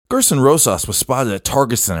Gerson Rosas was spotted at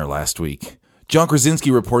Target Center last week. John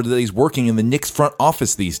Krasinski reported that he's working in the Knicks front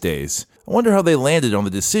office these days. I wonder how they landed on the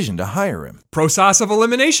decision to hire him. Process of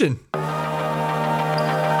elimination.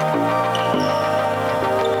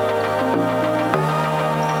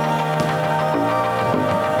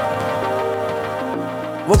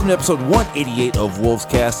 Welcome to episode 188 of Wolves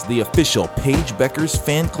Cast, the official Paige Becker's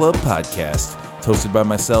Fan Club podcast. It's hosted by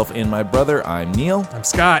myself and my brother. I'm Neil. I'm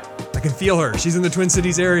Scott. I can feel her. She's in the Twin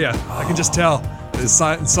Cities area. I can just tell. The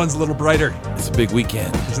sun's a little brighter. It's a big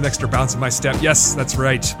weekend. There's an extra bounce in my step. Yes, that's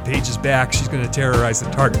right. Paige is back. She's going to terrorize the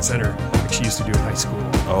Target Center like she used to do in high school.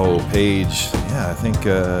 Oh, Paige. Yeah, I think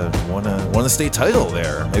won a state title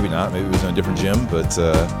there. Maybe not. Maybe it was in a different gym, but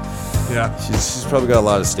yeah, she's probably got a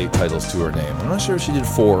lot of state titles to her name. I'm not sure if she did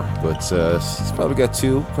 4, but she's probably got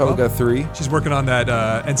 2, got 3. She's working on that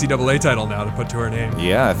NCAA title now to put to her name.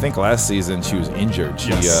 Yeah, I think last season she was injured.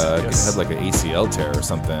 She had like an ACL tear or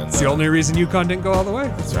something. It's the only reason UConn didn't go all the way.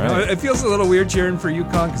 That's right. It feels a little weird cheering for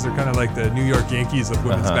UConn because they're kind of like the New York Yankees of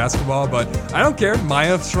women's basketball, but I don't care.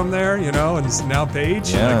 Maya's from there, and now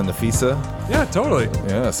Paige. Yeah, Nafisa. Yeah, totally.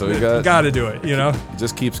 Yeah, so we got to do it, It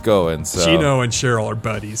just keeps going. So. Chino and Cheryl are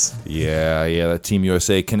buddies. Yeah, that Team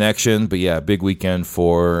USA connection. But yeah, big weekend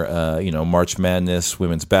for, March Madness,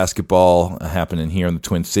 women's basketball happening here in the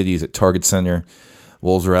Twin Cities at Target Center.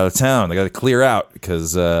 Wolves are out of town. They got to clear out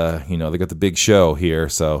because, they got the big show here.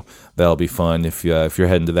 So that'll be fun. If you're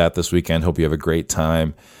heading to that this weekend, hope you have a great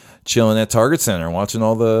time chilling at Target Center and watching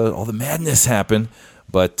all the madness happen.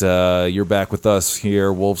 But you're back with us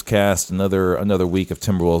here, Wolves Cast. Another week of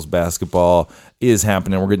Timberwolves basketball is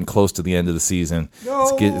happening. We're getting close to the end of the season.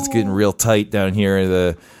 No. It's getting real tight down here.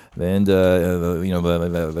 The end,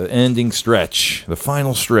 the ending stretch, the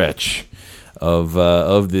final stretch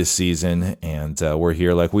of this season, and we're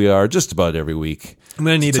here like we are just about every week. I'm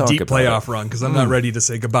gonna need a deep playoff run because I'm not ready to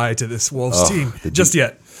say goodbye to this Wolves team just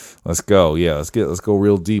yet. Let's go. Yeah, let's go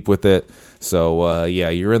real deep with it. So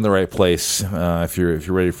you're in the right place if you're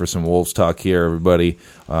ready for some Wolves talk here, everybody.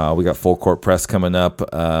 We got full court press coming up.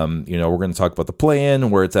 We're going to talk about the play-in,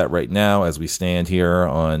 where it's at right now as we stand here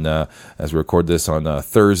on as we record this on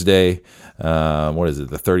Thursday. What is it?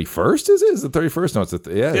 The 31st? Is it? Is it the 31st? No, it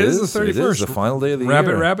is the 31st. It is the final day of the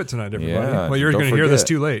year. Rabbit tonight, everybody. Yeah, well, you're going to hear this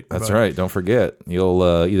too late. That's right. Don't forget. You'll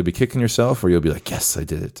either be kicking yourself or you'll be like, yes, I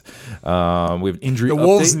did it. We have an injury update. The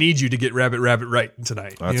Wolves need you to get Rabbit right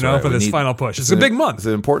tonight. That's right. For this final push. It's a big month. It's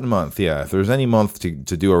an important month. Yeah. If there's any month to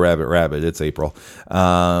do a Rabbit, it's April.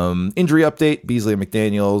 Injury update. Beasley and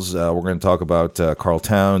McDaniels. We're going to talk about Karl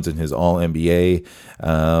Towns and his All-NBA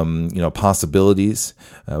possibilities.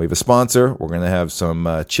 We have a sponsor. We're going to have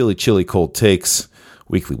some chilly cold takes.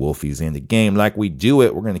 Weekly Wolfies in the game like we do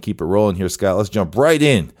it. We're going to keep it rolling here, Scott. Let's jump right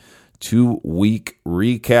in. 2-week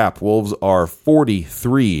recap. Wolves are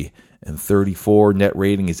 43-34. Net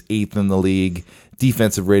rating is 8th in the league.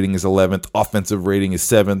 Defensive rating is 11th. Offensive rating is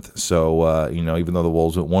 7th. So, even though the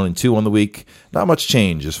Wolves went 1-2 on the week, not much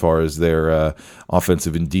change as far as their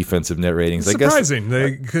offensive and defensive net ratings. Surprising,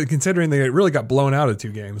 considering they really got blown out of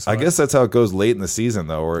 2 games. I guess that's how it goes late in the season,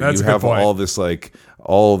 though, where you have all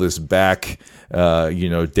this back,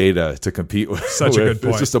 data to compete with. Such a good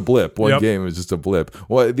point. It's just a blip. One game is just a blip.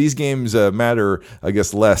 Well, these games matter, I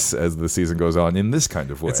guess, less as the season goes on in this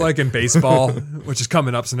kind of way. It's like in baseball, which is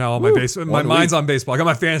coming up. So now all my mind's on baseball. I got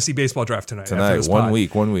my fantasy baseball draft tonight. One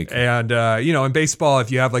week. And, in baseball,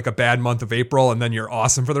 if you have like a bad month of April and then you're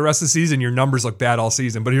awesome for the rest of the season, your numbers look bad all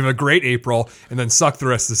season. But if you have a great April and then suck the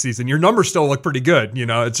rest of the season, your numbers still look pretty good.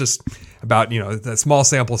 It's just about, the small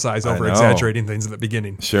sample size over exaggerating things at the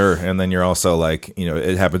beginning. Sure. And then you're also like,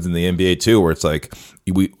 it happens in the NBA too, where it's like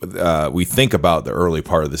we think about the early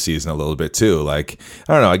part of the season a little bit too. Like,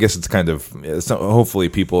 I don't know, I guess it's kind of, hopefully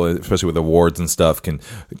people, especially with awards and stuff, can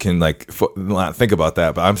not think about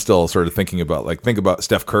that. But I'm still sort of thinking about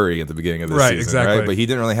Steph Curry at the beginning of the season. Exactly. Right. But he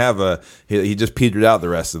didn't really have he just petered out the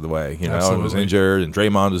rest of the way, and was injured, and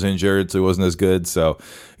Draymond was injured, so he wasn't as good. So,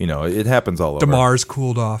 it happens all over. DeMar's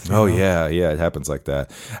cooled off. Yeah, it happens like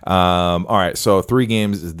that. All right, so 3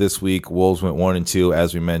 games this week. Wolves went 1-2,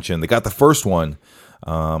 as we mentioned. They got the first one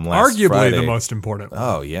last arguably Friday. The most important one.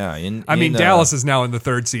 Oh, yeah. Dallas is now in the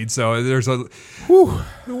 3rd seed, so there's a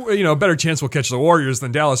better chance we'll catch the Warriors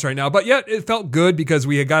than Dallas right now. But yet it felt good because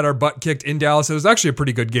we had got our butt kicked in Dallas. It was actually a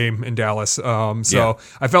pretty good game in Dallas. I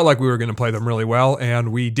felt like we were going to play them really well,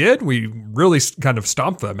 and we did. We really kind of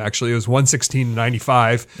stomped them, actually. It was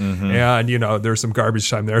 116-95, and, there's some garbage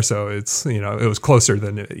time there, so it's, it was closer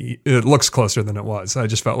than it looks closer than it was. I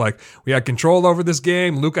just felt like we had control over this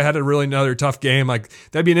game. Luka had another tough game. Like,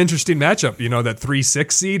 that'd be an interesting matchup. That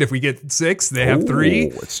 3-6 seed. If we get 6, they have 3.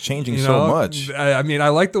 It's changing so much. I mean, I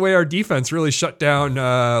like the way our defense really shut down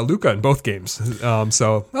Luka in both games.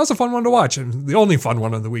 So that was a fun one to watch, and the only fun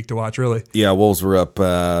one of the week to watch, really. Yeah, Wolves were up,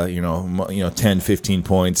 10, 15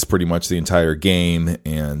 points pretty much the entire game,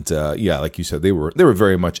 and like you said, they were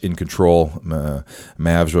very much in control.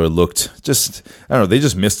 Mavs really looked just, I don't know, they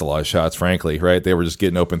just missed a lot of shots, frankly, right? They were just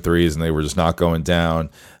getting open threes, and they were just not going down.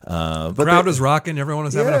 But crowd was rocking. Everyone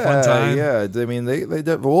was having a fun time. Yeah, I mean,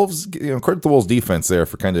 the Wolves, credit the Wolves defense there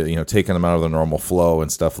for kind of, taking them out of the normal flow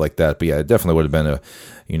and stuff like that. But yeah, it definitely would have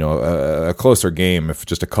been a closer game if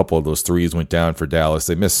just a couple of those threes went down for Dallas.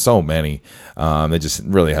 They missed so many. They just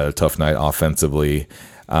really had a tough night offensively.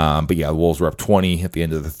 But yeah, the Wolves were up 20 at the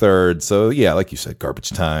end of the third. So yeah, like you said, garbage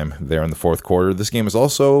time there in the fourth quarter. This game is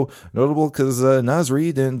also notable because Naz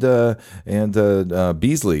Reid and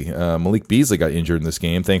Beasley, Malik Beasley got injured in this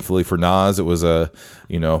game. Thankfully for Naz, it was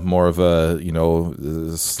more of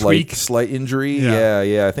a slight injury.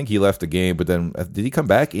 Yeah. I think he left the game, but then did he come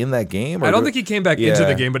back in that game? I don't think he came back into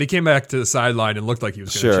the game, but he came back to the sideline and looked like he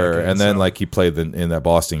was going to check in. And then he played in that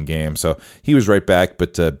Boston game, so he was right back.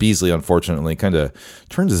 But Beasley, unfortunately, kind of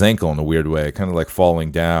turned his ankle in a weird way, kind of like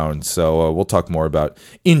falling down. So we'll talk more about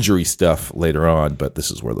injury stuff later on, but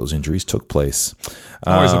this is where those injuries took place.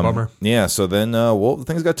 Always a bummer. Yeah, so then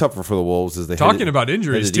things got tougher for the Wolves as they talking about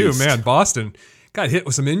injuries too, east. Man, Boston got hit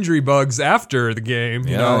with some injury bugs after the game.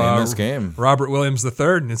 In this game, Robert Williams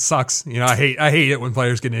III, and it sucks. I hate it when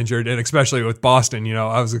players get injured, and especially with Boston.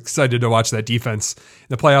 I was excited to watch that defense in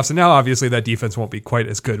the playoffs, and now obviously that defense won't be quite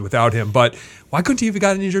as good without him. But why couldn't he have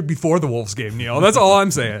gotten injured before the Wolves game, Neil? That's all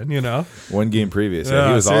I'm saying. One game previous, he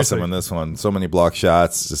was seriously awesome in this one. So many block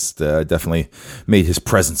shots, just definitely made his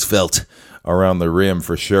presence felt around the rim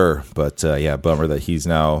for sure. But bummer that he's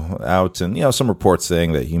now out, and some reports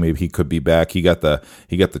saying that he could be back. He got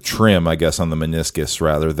the trim, I guess, on the meniscus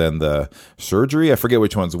rather than the surgery. I forget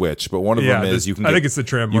which one's which, but one of them is I think it's the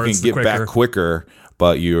trim. You can get back quicker,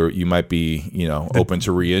 but you might be open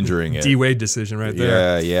to re-injuring it. D-Wade decision right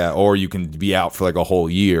there. Yeah, or you can be out for like a whole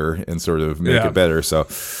year and sort of make it better. So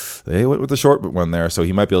they went with the short one there, so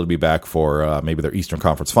he might be able to be back for maybe their Eastern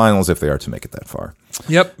Conference Finals if they are to make it that far.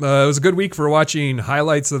 Yep, it was a good week for watching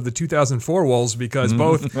highlights of the 2004 Wolves because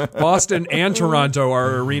both Boston and Toronto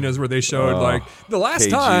are arenas where they showed the last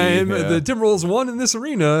time the Timberwolves won in this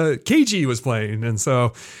arena, KG was playing, and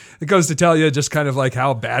so it goes to tell you just kind of like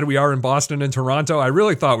how bad we are in Boston and Toronto. I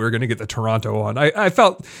really thought we were going to get the Toronto one. I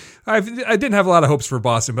felt I didn't have a lot of hopes for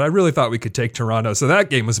Boston, but I really thought we could take Toronto. So that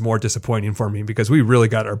game was more disappointing for me because we really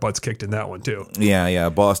got our butts kicked in that one too. Yeah,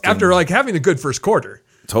 Boston. After having a good first quarter.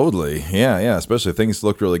 Totally. Yeah. Especially things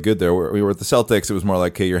looked really good there. We were at the Celtics. It was more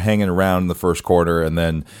like, okay, you're hanging around in the first quarter, and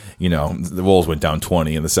then, the Wolves went down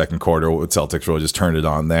 20 in the second quarter. The Celtics really just turned it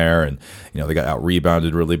on there, and, they got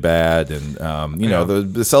out-rebounded really bad. And,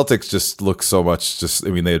 the Celtics just looked so much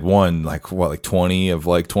they had won, 20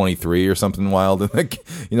 of 23 or something wild. And,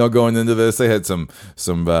 going into this, they had some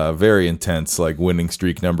very intense, winning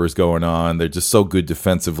streak numbers going on. They're just so good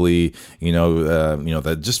defensively,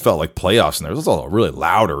 that just felt like playoffs in there. It was all really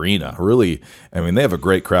loud arena. Really, they have a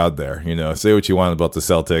great crowd there. Say what you want about the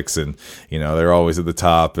Celtics, and they're always at the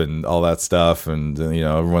top and all that stuff, and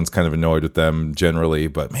everyone's kind of annoyed with them generally.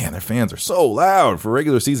 But man, their fans are so loud for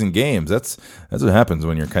regular season games. That's what happens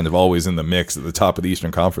when you're kind of always in the mix at the top of the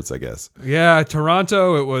Eastern Conference, I guess. Yeah,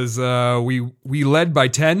 Toronto. It was we led by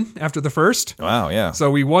 10 after the first. Wow, yeah.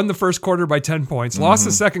 So we won the first quarter by 10 points, lost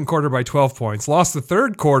the second quarter by 12 points, lost the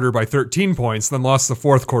third quarter by 13 points, then lost the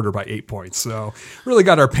fourth quarter by 8 points. So really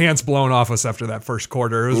got our pants blown off us after that first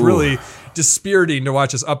quarter. It was really dispiriting to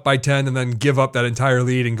watch us up by 10 and then give up that entire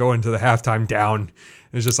lead and go into the halftime down.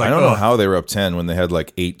 It was just like, I don't know how they were up 10 when they had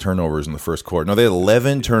 8 turnovers in the first quarter. No, they had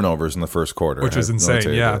 11 turnovers in the first quarter. Which was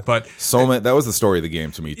insane, yeah. But so many, that was the story of the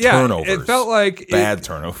game to me. Yeah, turnovers. It felt like bad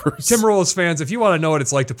turnovers. Timberwolves fans, if you want to know what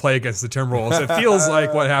it's like to play against the Timberwolves, it feels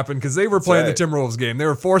like what happened because they were playing the Timberwolves game. They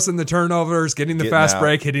were forcing the turnovers, getting the fast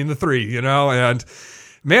break, hitting the three, and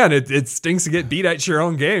man, it stinks to get beat at your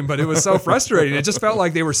own game, but it was so frustrating. It just felt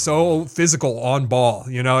like they were so physical on ball.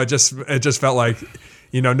 It just felt like,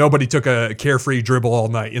 nobody took a carefree dribble all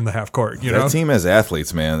night in the half court. That team has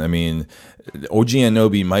athletes, man. OG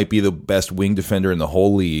Anunoby might be the best wing defender in the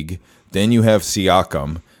whole league. Then you have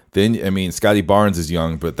Siakam. Then, I mean, Scotty Barnes is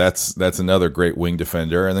young, but that's another great wing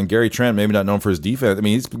defender. And then Gary Trent, maybe not known for his defense. I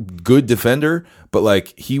mean, he's a good defender, but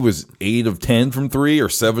like he was 8 of 10 from 3 or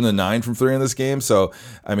 7 of 9 from 3 in this game. So,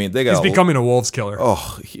 I mean, he's becoming a Wolves killer.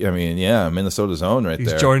 Oh, I mean, yeah, Minnesota's own right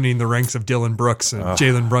there. He's joining the ranks of Dylan Brooks and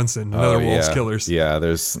Jalen Brunson, another Wolves killers. Yeah,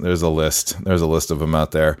 there's a list. There's a list of them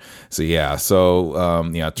out there. So yeah,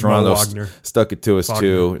 Toronto stuck it to us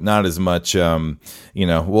too. Not as much.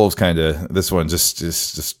 Wolves kind of this one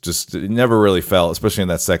just never really felt, especially in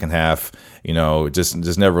that second half.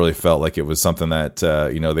 Just never really felt like it was something that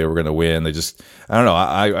they were going to win. They just, I don't know.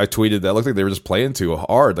 I tweeted that it looked like they were just playing too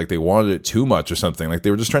hard, like they wanted it too much or something. Like they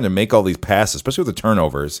were just trying to make all these passes, especially with the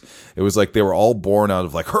turnovers. It was like they were all born out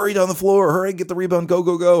of like, hurry down the floor, hurry, get the rebound, go,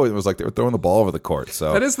 go, go. It was like they were throwing the ball over the court.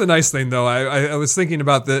 So that is the nice thing, though. I was thinking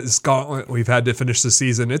about this gauntlet we've had to finish the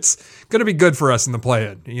season. It's going to be good for us in the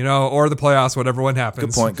play-in, or the playoffs, whatever one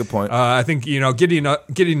happens. Good point. I think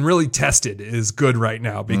getting really tested is good right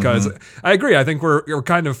now because I agree. I think we're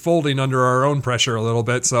kind of folding under our own pressure a little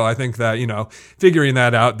bit. So I think that figuring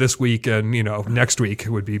that out this week and next week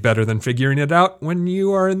would be better than figuring it out when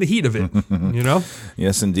you are in the heat of it.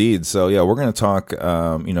 Yes, indeed. So yeah, we're going to talk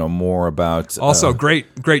more about also great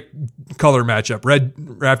color matchup. Red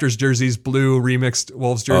Raptors jerseys, blue remixed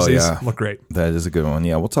Wolves jerseys look great. That is a good one.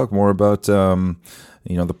 Yeah, we'll talk more about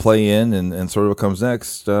the play in and sort of what comes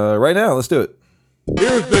next right now. Let's do it.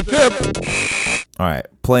 Here's the tip. All right,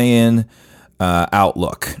 play in.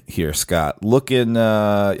 Outlook here, Scott. Looking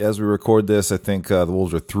as we record this, I think the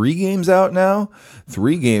Wolves are 3 games out now.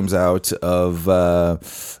 3 games out of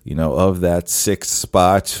of that 6th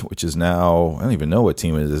spot, which is now, I don't even know what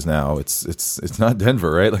team it is now. It's not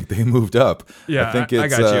Denver, right? Like they moved up. Yeah, I think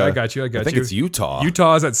it's, I got you. I think it's Utah.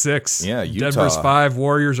 Utah's at 6. Yeah, Utah. Denver's 5.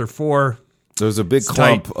 Warriors are 4. There's a big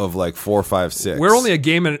clump of like 4, 5, 6. We're only a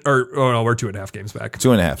game we're 2.5 games back.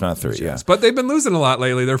 2.5, not 3. Yes, but they've been losing a lot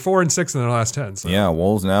lately. They're 4 and 6 in their last 10. So. Yeah,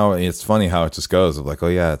 Wolves now. It's funny how it just goes of like, oh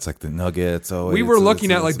yeah, it's like the Nuggets. We were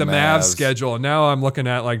looking at like the Mavs schedule, and now I'm looking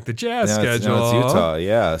at like the Jazz schedule. It's Utah.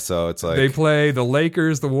 Yeah, so it's like they play the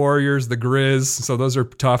Lakers, the Warriors, the Grizz. So those are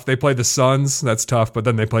tough. They play the Suns. That's tough. But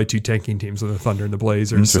then they play 2 tanking teams with the Thunder and the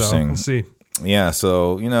Blazers. Interesting. So we'll see. Yeah,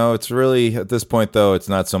 so, it's really, at this point, though, it's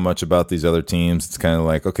not so much about these other teams. It's kind of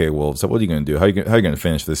like, okay, Wolves, so what are you going to do? How are you going to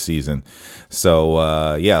finish this season? So,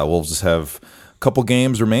 Wolves just have a couple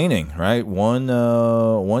games remaining, right? One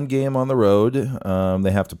game on the road.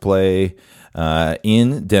 They have to play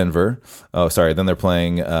in Denver. Oh, sorry, then they're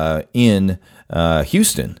playing in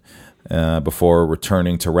Houston before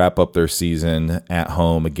returning to wrap up their season at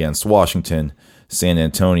home against Washington, San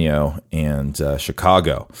Antonio, and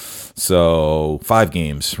Chicago. So 5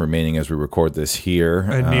 games remaining as we record this here.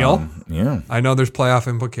 And Neil, I know there's playoff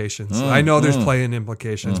implications. I know there's play-in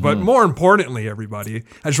implications. But more importantly, everybody,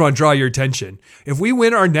 I just want to draw your attention. If we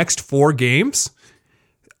win our next 4 games,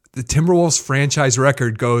 the Timberwolves franchise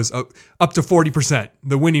record goes up to 40%.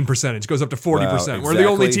 The winning percentage goes up to 40%. Wow, exactly. We're the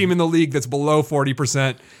only team in the league that's below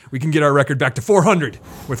 40%. We can get our record back to 400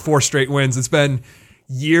 with 4 straight wins. It's been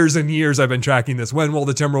years and years I've been tracking this. When will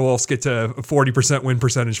the Timberwolves get to a 40% win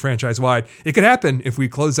percentage franchise-wide? It could happen if we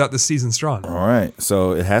close out the season strong. All right.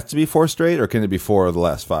 So it has to be 4 straight, or can it be 4 of the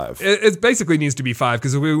last 5? It basically needs to be 5,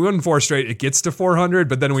 because if we win 4 straight, it gets to 400,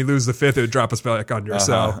 but then we lose the 5th, it would drop us back under.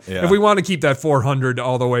 If we want to keep that 400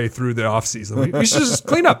 all the way through the offseason, we should just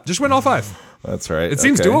clean up. Just win all 5. That's right. It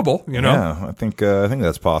seems doable, Yeah, I think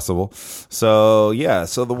that's possible. So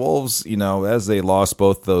the Wolves, as they lost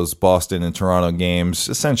both those Boston and Toronto games,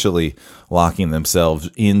 essentially locking themselves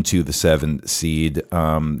into the 7th seed.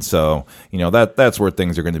 That's where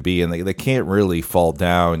things are going to be, and they can't really fall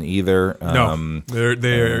down either. No,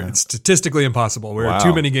 they're statistically impossible. We're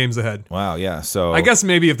too many games ahead. Wow, yeah. So I guess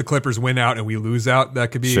maybe if the Clippers win out and we lose out,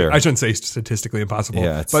 that could be. Sure. I shouldn't say statistically impossible,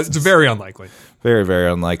 but it's very unlikely. Very,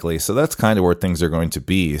 very unlikely. So that's kind of where things are going to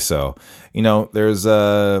be. So, there's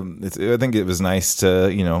I think it was nice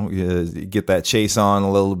to, get that chase on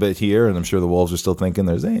a little bit here. And I'm sure the Wolves are still thinking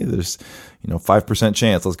there's 5%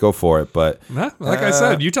 chance. Let's go for it. But like I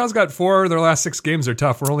said, Utah's got 4 of their last 6 games are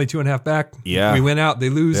tough. We're only 2.5 back. Yeah. We win out, they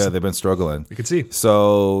lose. Yeah, they've been struggling. You can see.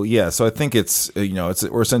 So I think it's,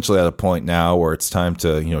 we're essentially at a point now where it's time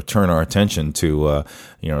to, turn our attention to,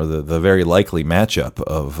 the very likely matchup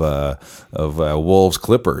of Wolves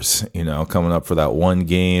Clippers, coming up for that 1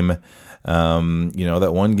 game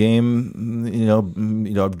That one game,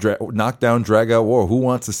 knockdown, drag out war. Who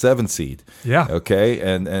wants a 7 seed? Yeah. Okay.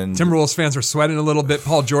 And Timberwolves fans are sweating a little bit.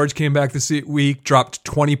 Paul George came back this week, dropped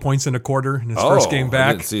 20 points in a quarter in his first game back.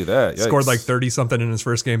 I didn't see that. Yikes. Scored like 30-something in his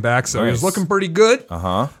first game back, so he was Nice. looking pretty good.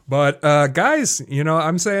 Uh-huh. But guys,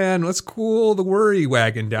 I'm saying let's cool the worry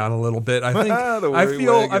wagon down a little bit. I think The I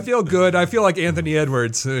worry feel good. I feel like Anthony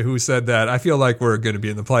Edwards, who said that. I feel like we're going to be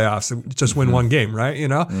in the playoffs. Just win one game, right?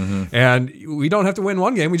 And we don't have to win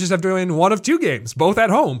one game. We just have to win one of 2 games, both at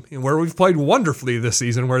home, where we've played wonderfully this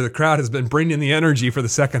season, where the crowd has been bringing the energy for the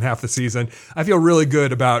second half of the season. I feel really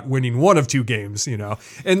good about winning one of 2 games, and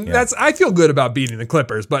I feel good about beating the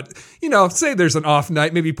Clippers. But, say there's an off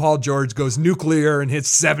night, maybe Paul George goes nuclear and hits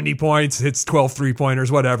 70 points, hits 12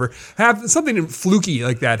 3-pointers, whatever. Have something fluky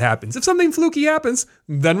like that happens. If something fluky happens,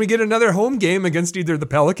 then we get another home game against either the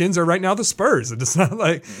Pelicans or right now the Spurs. It's not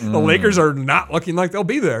like the Lakers are not looking like they'll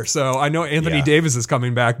be there. So I know Anthony Davis is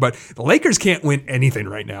coming back, but the Lakers can't win anything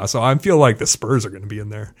right now. So I feel like the Spurs are going to be in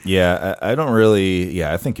there. Yeah, I don't really.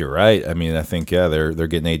 Yeah, I think you're right. I mean, I think they're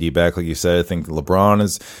getting AD back, like you said. I think LeBron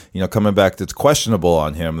is coming back. It's questionable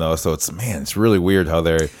on him though. So it's really weird how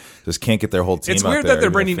they just can't get their whole team. It's out weird there that they're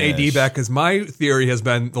to bringing finish. AD back because my theory has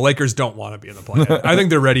been the Lakers don't want to be in the play. I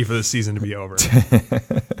think they're ready for the season to be over.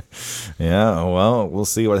 Yeah, well, we'll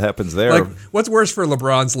see what happens there. Like, what's worse for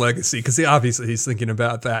LeBron's legacy? Because obviously he's thinking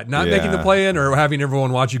about that, not making the play-in or having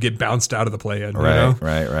everyone watch you get bounced out of the play-in.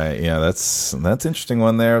 Right. Yeah, that's an interesting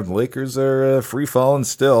one there. The Lakers are free falling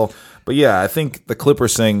still, but yeah, I think the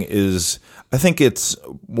Clippers thing is. I think it's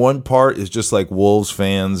one part is just like Wolves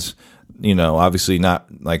fans. Obviously not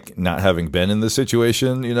having been in this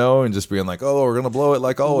situation, and just being like, oh, we're going to blow it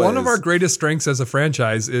like always. One of our greatest strengths as a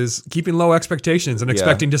franchise is keeping low expectations and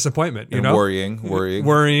expecting disappointment, and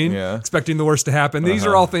worrying, expecting the worst to happen. These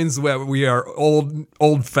are all things that we are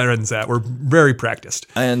old friends at. We're very practiced.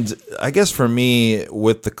 And I guess for me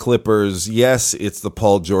with the Clippers, yes, it's the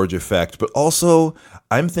Paul George effect, but also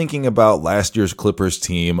I'm thinking about last year's Clippers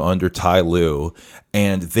team under Ty Lue,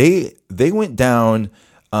 and they went down.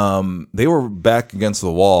 They were back against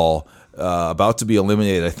the wall, about to be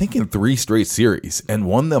eliminated, I think, in 3 straight series and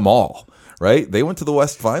won them all. Right? They went to the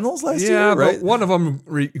West Finals last year, right? But one of them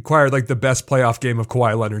required like the best playoff game of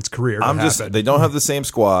Kawhi Leonard's career. They don't have the same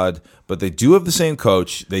squad, but they do have the same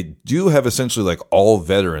coach. They do have essentially like all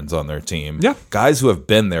veterans on their team. Yeah. Guys who have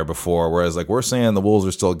been there before, whereas like we're saying the Wolves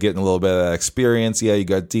are still getting a little bit of that experience. Yeah, you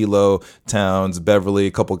got D'Lo, Towns, Beverly,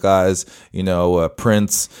 a couple guys,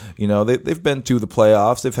 Prince. They've been to the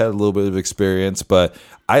playoffs. They've had a little bit of experience, but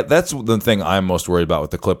that's the thing I'm most worried about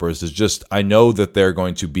with the Clippers is just I know that they're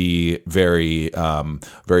going to be very,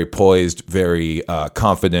 very poised, very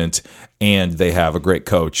confident, and they have a great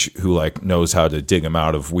coach who like knows how to dig them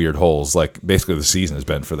out of weird holes. Like basically the season has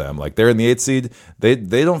been for them. Like they're in the 8th seed, they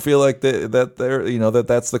don't feel like that they're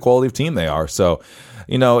that's the quality of team they are. So.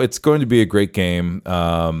 It's going to be a great game.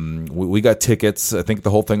 We got tickets. I think the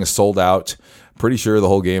whole thing is sold out. Pretty sure the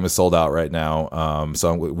whole game is sold out right now.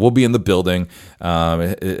 So we'll be in the building.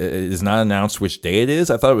 It is not announced which day it is.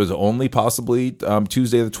 I thought it was only possibly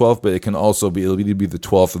Tuesday the 12th, but it'll either be the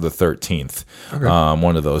 12th or the 13th. Okay.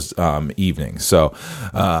 One of those evenings. So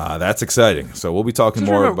that's exciting. So we'll be talking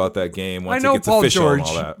more about that game once it gets official and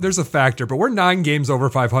all that. There's a factor, but we're 9 games over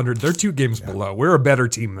 500. They're 2 games below. We're a better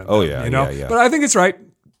team than them. Yeah. But I think it's right.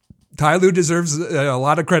 Ty Lue deserves a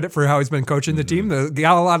lot of credit for how he's been coaching the team. They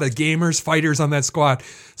got a lot of gamers, fighters on that squad.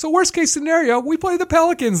 So worst case scenario, we play the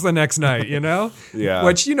Pelicans the next night, Yeah.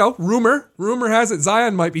 Which, rumor has it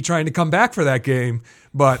Zion might be trying to come back for that game.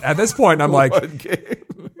 But at this point, I'm like, wouldn't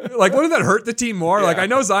that hurt the team more? Yeah. Like, I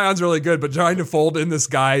know Zion's really good, but trying to fold in this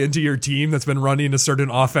guy into your team that's been running a certain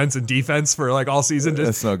offense and defense for like all season,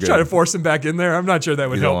 just no good. Try to force him back in there. I'm not sure that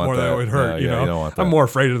would help more than it would hurt. You don't want that. I'm more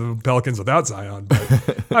afraid of the Pelicans without Zion,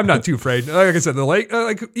 but I'm not too afraid. Like I said,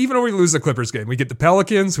 even when we lose the Clippers game, we get the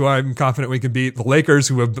Pelicans, who I'm confident we can beat, the Lakers,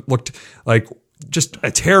 who have looked like just a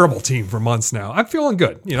terrible team for months now. I'm feeling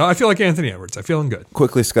good. I feel like Anthony Edwards. I'm feeling good.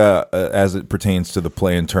 Quickly, Scott, as it pertains to the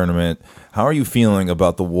play-in tournament, how are you feeling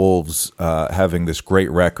about the Wolves having this great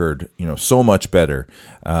record? So much better,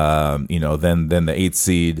 than the 8th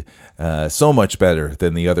seed. So much better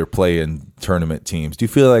than the other play-in tournament teams. Do you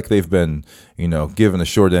feel like they've been, given a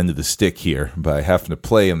short end of the stick here by having to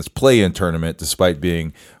play in this play-in tournament, despite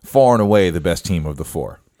being far and away the best team of the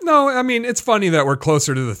 4? No, I mean, it's funny that we're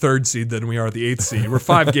closer to the 3rd seed than we are the 8th seed. We're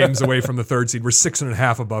 5 games away from the 3rd seed. We're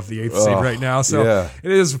 6.5 above the 8th seed right now. So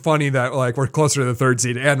it is funny that like we're closer to the 3rd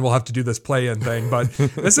seed and we'll have to do this play-in thing. But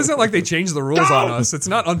this isn't like they changed the rules on us. It's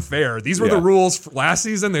not unfair. These were the rules last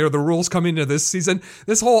season. They were the rules coming into this season.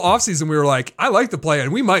 This whole offseason, we were like, I like the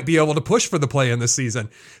play-in. We might be able to push for the play-in this season.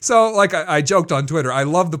 So like I joked on Twitter, I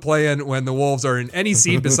love the play-in when the Wolves are in any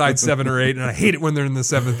seed besides 7 or 8, and I hate it when they're in the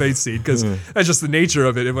 7th, 8th seed because that's just the nature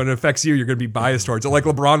of it. When it affects you, you're going to be biased towards it. Like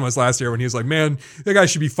LeBron was last year when he was like, man, that guy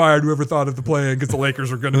should be fired, whoever thought of the play-in, because the Lakers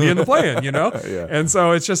were going to be in the play-in, you know? And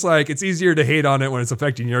so it's just like, it's easier to hate on it when it's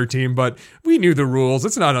affecting your team, but we knew the rules.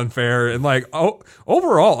 It's not unfair. And like,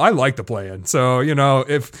 overall, I like the play-in. So, you know,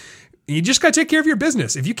 if you just got to take care of your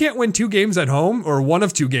business. If you can't win 2 games at home or one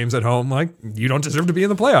of 2 games at home, like you don't deserve to be in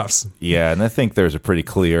the playoffs. Yeah, and I think there's a pretty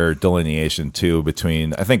clear delineation too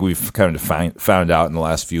between. I think we've kind of found out in the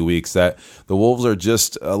last few weeks that the Wolves are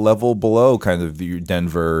just a level below kind of your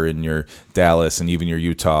Denver and your Dallas and even your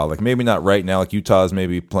Utah. Like maybe not right now. Like Utah's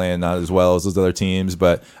maybe playing not as well as those other teams,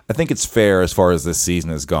 but I think it's fair as far as this season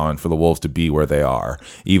has gone for the Wolves to be where they are,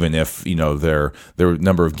 even if you know their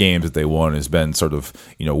number of games that they won has been sort of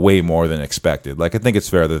way more than expected. Like I think it's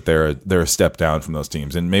fair that they're a step down from those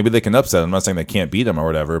teams, and maybe they can upset them. I'm not saying they can't beat them or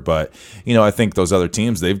whatever, but I think those other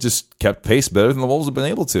teams, they've just kept pace better than the Wolves have been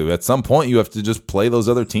able to. At some point, you have to just play those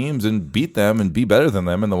other teams and beat them and be better than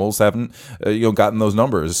them, and the Wolves haven't gotten those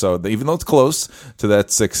numbers. So even though it's close to that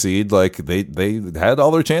 6th seed, like they had all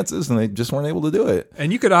their chances and they just weren't able to do it.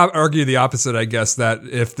 And you could argue the opposite, I guess, that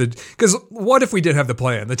because what if we did have the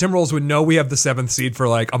plan? The Timberwolves would know we have the 7th seed for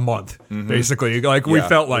like a month, basically. Like we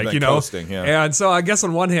felt like, coasting, and so I guess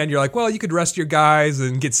on one hand, you're like, well, you could rest your guys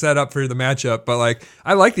and get set up for the matchup. But like,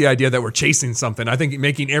 I like the idea that we're chasing something. I think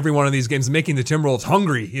making every one of these games, making the Timberwolves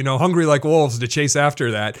hungry, hungry like wolves to chase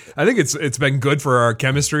after that. I think it's been good for our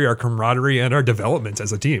chemistry, our camaraderie, and our development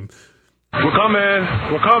as a team. We're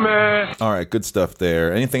coming. All right, good stuff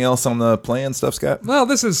there. Anything else on the play-in stuff, Scott? Well,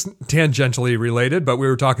 this is tangentially related, but we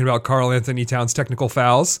were talking about Karl Anthony Towns' technical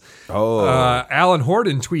fouls. Alan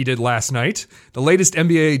Horton tweeted last night, the latest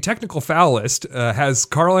NBA technical foul list has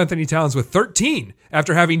Karl Anthony Towns with 13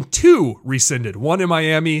 after having 2 rescinded, 1 in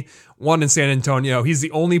Miami, 1 in San Antonio. He's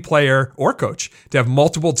the only player or coach to have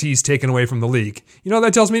multiple T's taken away from the league. You know what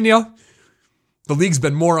that tells me, Neil? The league's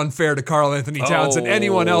been more unfair to Karl Anthony Towns than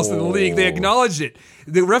anyone else in the league. They acknowledged it.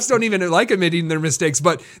 The refs don't even like admitting their mistakes,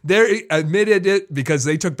 but they admitted it because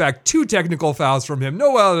they took back 2 technical fouls from him.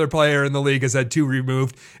 No other player in the league has had 2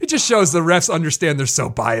 removed. It just shows the refs understand they're so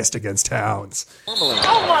biased against Towns. Oh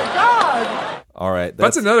my God! All right.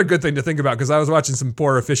 That's another good thing to think about because I was watching some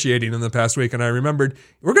poor officiating in the past week and I remembered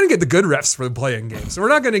we're going to get the good refs for the play-in game. So we're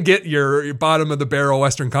not going to get your bottom of the barrel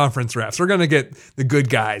Western Conference refs. We're going to get the good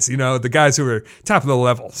guys, the guys who are top of the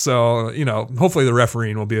level. So, hopefully the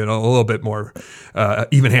refereeing will be a little bit more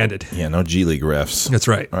even-handed. Yeah, no G League refs. That's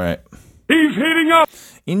right. All right. He's heating up.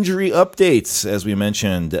 Injury updates, as we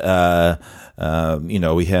mentioned. We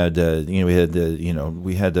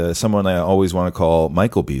had someone I always want to call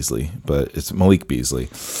Michael Beasley, but it's Malik Beasley.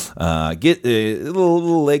 Get a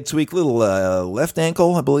little leg tweak, little left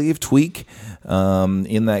ankle, I believe, tweak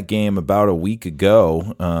in that game about a week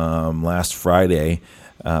ago, last Friday.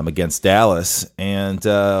 Against Dallas, and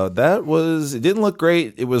it didn't look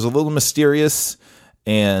great. It was a little mysterious,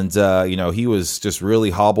 and he was just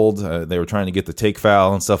really hobbled. They were trying to get the take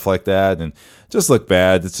foul and stuff like that, and just looked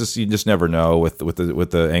bad. It's just you just never know with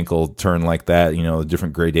the ankle turn like that. The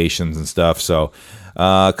different gradations and stuff. So.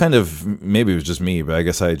 Kind of maybe it was just me, but I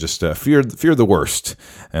guess I just feared the worst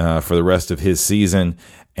for the rest of his season.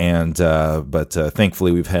 And but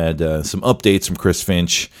thankfully we've had some updates from Chris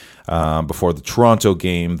Finch before the Toronto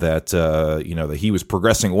game that that he was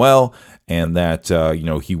progressing well and that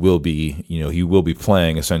he will be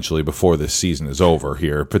playing essentially before this season is over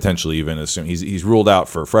here, potentially even as soon he's ruled out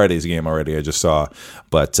for Friday's game already. I just saw,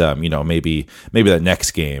 but maybe that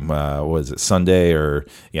next game was it Sunday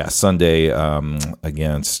Sunday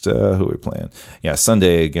against who are we playing? Yeah,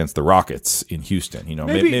 Sunday against the Rockets in Houston.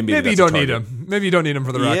 Maybe you don't need him. Maybe you don't need him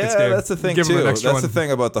for the Rockets game. Yeah, that's the thing too. That's the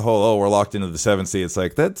thing about the whole we're locked into the 7th seed. It's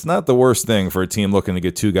like that's not the worst thing for a team looking to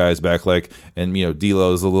get 2 guys back. And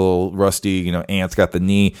D'Lo's a little rusty. Ant's got the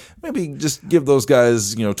knee. Maybe just give those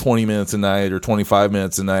guys 20 minutes a night or 25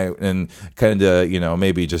 minutes a night, and kind of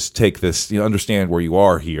maybe just take this. Understand where you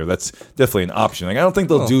are here. That's definitely an option. I don't think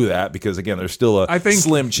they'll do that because again, there's still a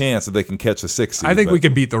slim chance that they can catch a 6th seed. I think we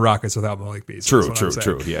can beat the Rockets without Malik Beasley.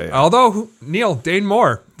 True. Yeah. Although Neil Dane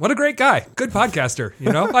Moore, what a great guy, good podcaster.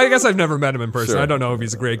 I guess I've never met him in person. Sure. I don't know if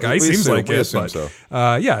he's a great guy. He seems like it, but so.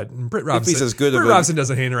 bad. And Britt Robinson, he's as good of Britt a- Robinson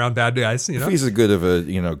doesn't hang around bad guys. You know, If he's as good of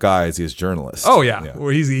a guy as he is journalist. oh yeah, well,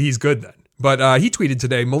 he's good then. But he tweeted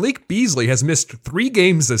today, Malik Beasley has missed 3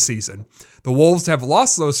 games this season. The Wolves have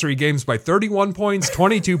lost those 3 games by 31 points,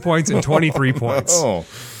 22 points, and 23 points. Oh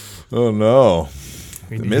no.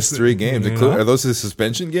 He They missed 3 games. you know? Are those his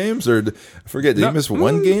suspension games? Or I forget, did he miss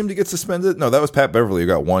 1 game to get suspended? No, that was Pat Beverly who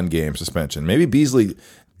got 1 game suspension. Maybe Beasley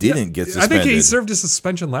didn't get suspended. I think he served his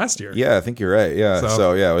suspension last year. Yeah, I think you're right. Yeah.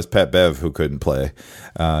 So yeah, it was Pat Bev who couldn't play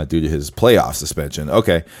due to his playoff suspension.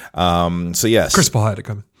 Okay. So yes. Chris Paul had to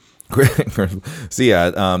come. So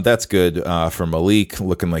yeah, that's good for Malik.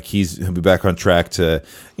 Looking like he'll be back on track to,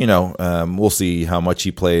 we'll see how much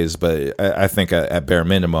he plays, but I think at bare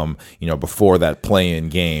minimum, before that play-in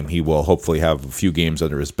game, he will hopefully have a few games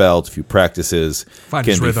under his belt, a few practices, find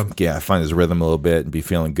his rhythm. Yeah, find his rhythm a little bit and be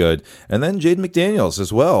feeling good. And then Jaden McDaniels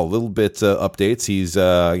as well. A little bit updates. He's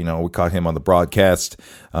we caught him on the broadcast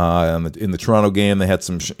in the Toronto game. They had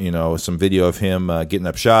some some video of him getting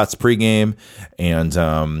up shots pregame, and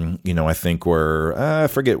I think we're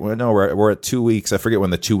at 2 weeks. I forget when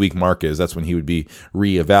the 2-week mark is. That's when he would be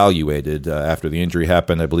reevaluated after the injury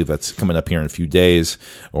happened. I believe that's coming up here in a few days,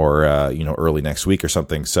 or early next week or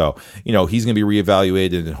something. So he's going to be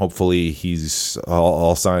reevaluated, and hopefully he's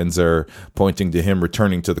all signs are pointing to him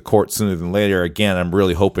returning to the court sooner than later. Again, I'm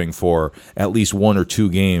really hoping for at least 1 or 2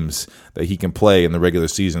 games that he can play in the regular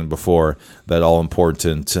season before that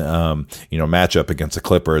all-important matchup against the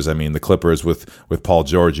Clippers. I mean, the Clippers with Paul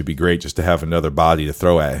George, it'd be great just to have another body to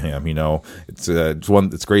throw at him.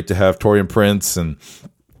 It's great to have Taurean Prince and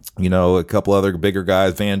a couple other bigger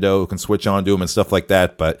guys, Vando, who can switch on to him and stuff like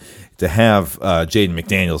that. But to have Jaden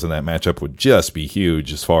McDaniels in that matchup would just be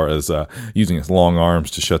huge as far as using his long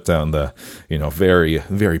arms to shut down the very,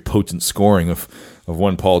 very potent scoring of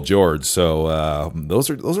one Paul George. So those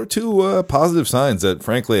are 2 positive signs that,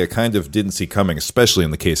 frankly, I kind of didn't see coming, especially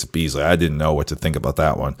in the case of Beasley. I didn't know what to think about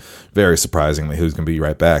that one. Very surprisingly, who's going to be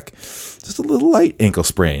right back. Just a little light ankle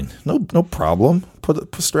sprain. No problem.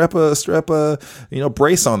 Strap a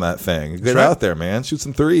brace on that thing. Get out there, man. Shoot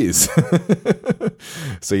some threes.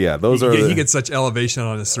 So yeah, he gets such elevation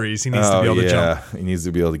on his threes. He needs to be able to jump. He needs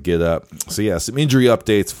to be able to get up. So yeah, some injury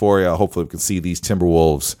updates for you. Hopefully we can see these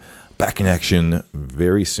Timberwolves back in action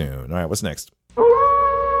very soon. All right, what's next? He's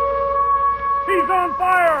on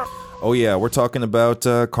fire! Oh yeah, we're talking about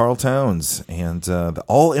Karl Towns and the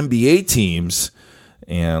All NBA teams,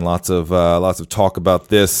 and lots of talk about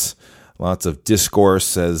this. Lots of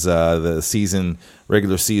discourse as the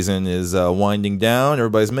regular season is winding down.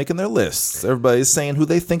 Everybody's making their lists. Everybody's saying who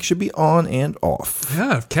they think should be on and off.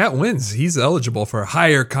 Yeah, if Cat wins, he's eligible for a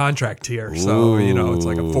higher contract tier. So, it's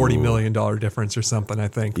like a $40 million difference or something, I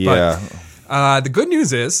think. Yeah. But the good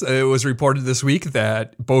news is it was reported this week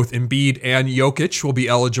that both Embiid and Jokic will be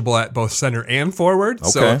eligible at both center and forward.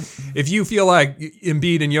 Okay. So if you feel like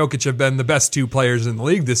Embiid and Jokic have been the best 2 players in the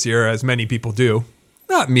league this year, as many people do,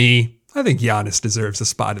 not me, I think Giannis deserves a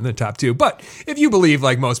spot in the top 2. But if you believe,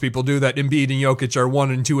 like most people do, that Embiid and Jokic are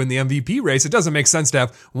 1 and 2 in the MVP race, it doesn't make sense to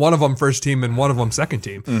have one of them first team and one of them second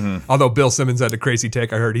team. Mm-hmm. Although Bill Simmons had a crazy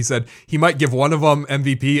take, I heard. He said he might give one of them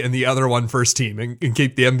MVP and the other one first team and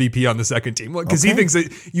keep the MVP on the second team. Because he thinks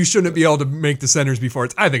that you shouldn't be able to make the centers before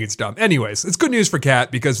I think it's dumb. Anyways, it's good news for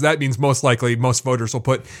Cat, because that means most likely most voters will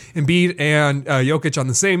put Embiid and Jokic on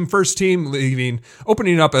the same first team,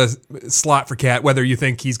 opening up a slot for Cat, whether you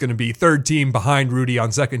think he's going to be third team behind Rudy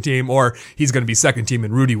on second team, or he's going to be second team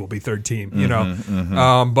and Rudy will be third team,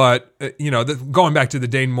 but going back to the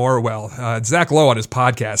Dane Morwell, Zach Lowe on his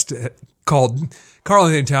podcast called Karl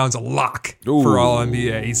Anthony Towns a lock for All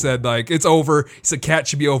NBA. He said, it's over. He said Cat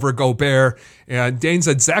should be over Gobert. And Dane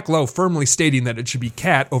said Zach Lowe firmly stating that it should be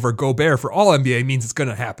Cat over Gobert for All NBA means it's going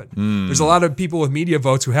to happen. There's a lot of people with media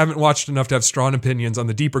votes who haven't watched enough to have strong opinions on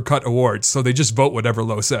the deeper cut awards, so they just vote whatever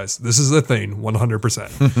Lowe says. This is the thing,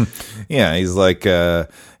 100%. Yeah, he's like,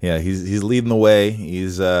 he's leading the way.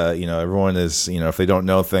 He's, everyone is, if they don't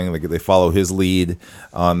know thing, they follow his lead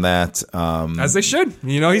on that. As they should.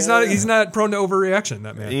 He's not prone to overreaction,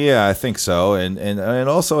 that man. Yeah, I think so. And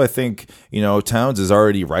also I think, Towns is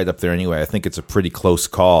already right up there anyway. I think it's a pretty close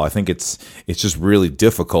call. I think it's just really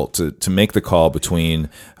difficult to make the call between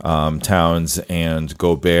Towns and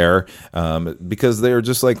Gobert because they're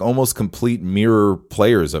just like almost complete mirror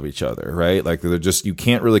players of each other, right? Like they're just, you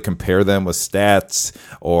can't really compare them with stats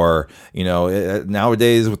or,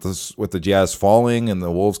 nowadays with the Jazz falling and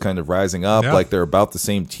the Wolves kind of rising up. Yeah. Like they're about the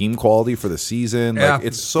same team quality for the season. Yeah, Like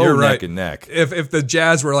it's so you're neck right. and neck. If the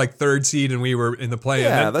Jazz were like third seed and we were in the play,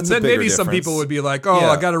 Yeah, that's a then bigger maybe some difference. people would be like, "Oh,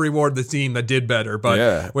 Yeah. I got to reward the team that did better."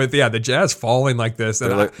 But with the Jazz falling like this,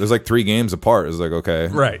 and There's like 3 games apart. It's like, okay.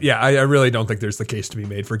 right, yeah, I really don't think there's the case to be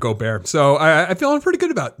made for Gobert. So I feel pretty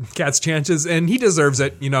good about Cat's chances, and he deserves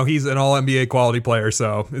it. You know, he's an All NBA quality player,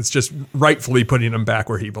 so it's just rightfully putting him back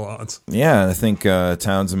where he belongs. Yeah, I think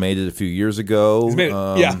Towns made it a few years ago.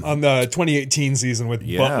 On the 2018 season with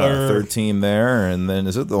Butler. Third team there, and then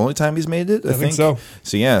is it the only time he's made it? I think so.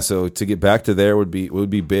 So to get back to there would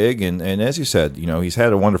be big, and as you said, you know, he's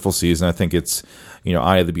had a wonderful season. I think it's, you know,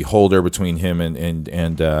 eye of the beholder between him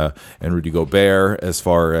and Rudy Gobert as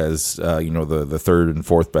far as you know, the third and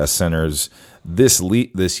fourth best centers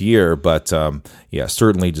this year, but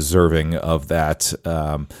certainly deserving of that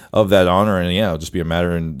honor. And it'll just be a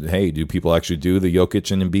matter of, hey, do people actually do the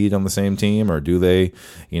Jokic and Embiid on the same team, or do they,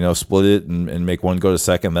 you know, split it and make one go to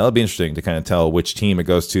second? That'll be interesting to kind of tell which team it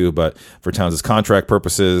goes to. But for Towns' contract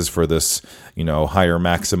purposes, for this, you know, higher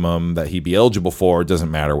maximum that he'd be eligible for, it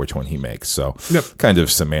doesn't matter which one he makes. So kind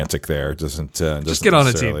of semantic there. Doesn't just get on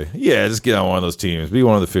a team. Yeah, just get on one of those teams. Be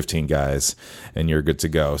one of the 15 guys, and you're good to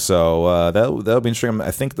go. So that'll be interesting.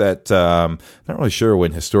 I think that I'm not really sure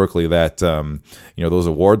when historically that you know, those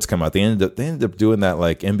awards come out. They ended up doing that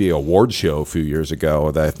like NBA award show a few years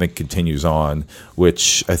ago that I think continues on,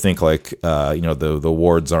 which I think like you know, the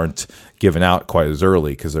awards aren't given out quite as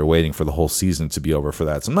early because they're waiting for the whole season to be over for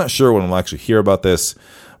that. So I'm not sure when we'll actually hear about this,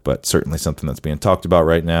 but certainly something that's being talked about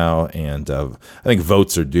right now. And I think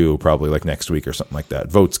votes are due probably like next week or something like that.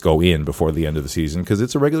 Votes go in before the end of the season because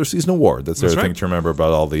it's a regular season award. That's the other thing to remember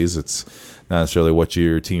about all these. It's not necessarily what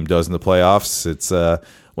your team does in the playoffs. It's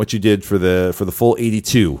what you did for the full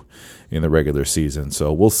 82 in the regular season.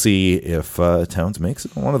 So we'll see if Towns makes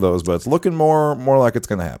it one of those, but it's looking more like it's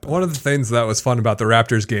going to happen. One of the things that was fun about the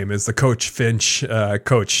Raptors game is the Coach Finch,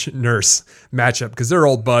 Coach Nurse matchup, because they're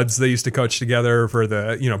old buds. They used to coach together for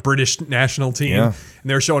the, you know, British national team, and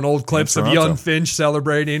they were showing old clips of young Finch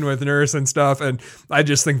celebrating with Nurse and stuff, and I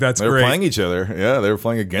just think that's great. They were playing each other. Yeah, they were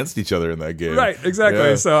playing against each other in that game. Right, exactly.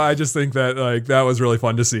 Yeah. So I just think that like that was really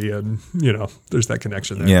fun to see, and you know, there's that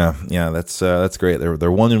connection there. Yeah, that's great. They're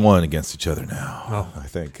 1-1 against each other now. I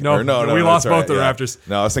think. No, we lost both the Raptors.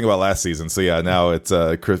 No, I was thinking about last season. So yeah, now it's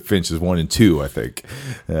Chris Finch is 1-2. I think.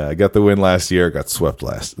 I got the win last year. Got swept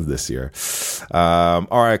this year. All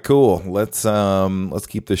right, cool. Let's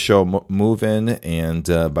keep the show moving,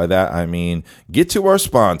 and by that I mean get to our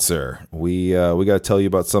sponsor. We got to tell you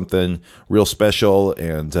about something real special,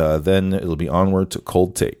 and then it'll be onward to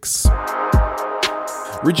cold takes.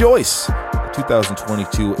 Rejoice! The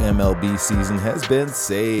 2022 MLB season has been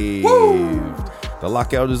saved. Woo! The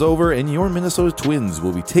lockout is over, and your Minnesota Twins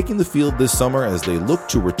will be taking the field this summer as they look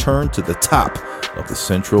to return to the top of the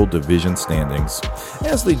Central Division standings.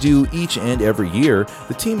 As they do each and every year,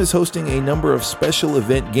 the team is hosting a number of special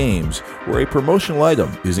event games where a promotional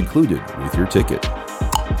item is included with your ticket.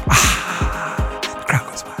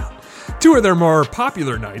 Two of their more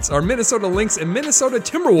popular nights are Minnesota Lynx and Minnesota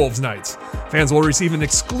Timberwolves nights. Fans will receive an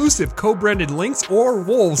exclusive co-branded Lynx or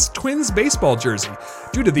Wolves Twins baseball jersey.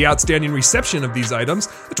 Due to the outstanding reception of these items,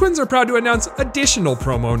 the Twins are proud to announce additional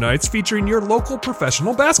promo nights featuring your local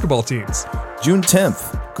professional basketball teams. June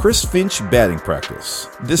 10th, Chris Finch batting practice.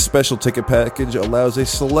 This special ticket package allows a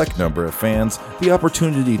select number of fans the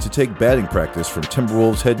opportunity to take batting practice from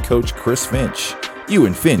Timberwolves head coach Chris Finch. You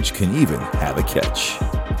and Finch can even have a catch.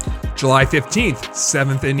 July 15th,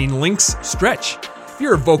 7th inning Lynx stretch. If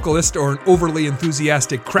you're a vocalist or an overly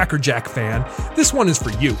enthusiastic Cracker Jack fan, this one is for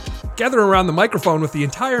you. Gather around the microphone with the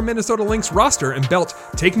entire Minnesota Lynx roster and belt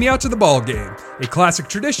Take Me Out to the Ball Game, a classic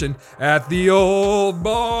tradition at the old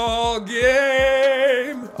ball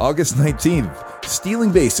game. August 19th,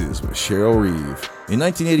 Stealing Bases with Cheryl Reeve. In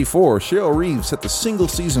 1984, Cheryl Reeve set the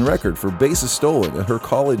single-season record for bases stolen at her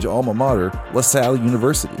college alma mater, LaSalle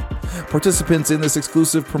University. Participants in this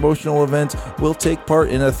exclusive promotional event will take part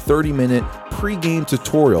in a 30-minute pre-game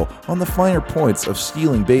tutorial on the finer points of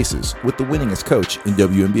stealing bases with the winningest coach in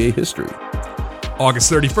WNBA history.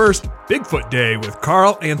 August 31st, Bigfoot Day with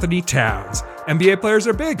Karl Anthony Towns. NBA players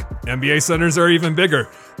are big. NBA centers are even bigger.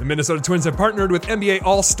 The Minnesota Twins have partnered with NBA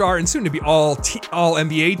All-Star and soon-to-be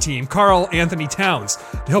All-NBA team Karl Anthony Towns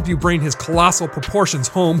to help you bring his colossal proportions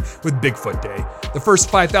home with Bigfoot Day. The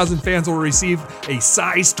first 5,000 fans will receive a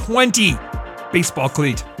size 20 baseball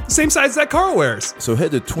cleat, the same size that Karl wears. So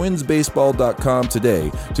head to twinsbaseball.com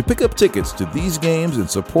today to pick up tickets to these games and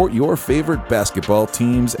support your favorite basketball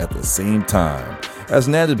teams at the same time. As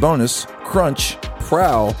an added bonus, Crunch,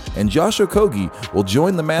 Prowl, and Josh Okogie will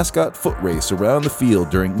join the mascot foot race around the field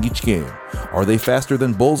during each game. Are they faster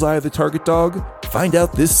than Bullseye the Target Dog? Find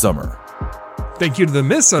out this summer. Thank you to the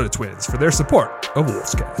Minnesota Twins for their support of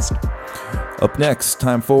Wolfscast. Up next,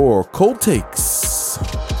 time for Cold Takes.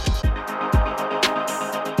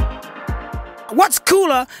 What's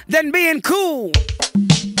cooler than being cool?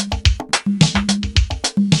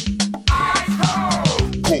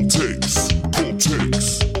 Cold takes, cold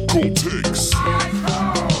takes, cold takes.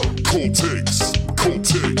 Cold takes, cold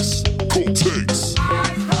takes, cold takes.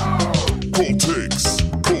 Cold takes,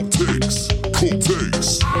 cold takes, cold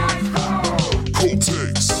takes. Cold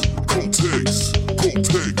takes, cold takes, cold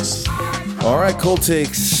takes. All right, Cold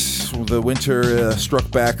Takes. The winter struck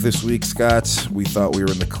back this week, Scott. We thought we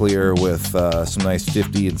were in the clear with some nice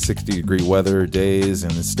 50 and 60 degree weather days,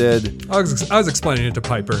 and instead, I was explaining it to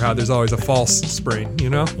Piper how there's always a false spring, you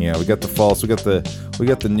know? yeah, we got the false. We got the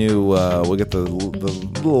new. We got the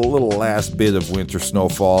little last bit of winter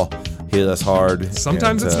snowfall hit us hard.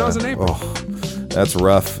 Sometimes it snows in April. Oh, that's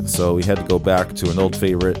rough. So we had to go back to an old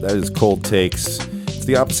favorite. That is Cold Takes. It's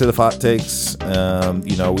the opposite of hot takes.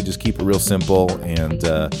 We just keep it real simple, and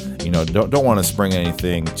don't want to spring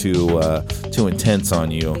anything too intense on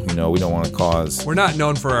you. We don't want to cause. We're not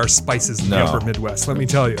known for our spices in the upper Midwest, let me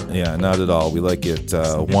tell you. Yeah, not at all. We like it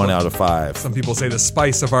 1 out of 5. Some people say the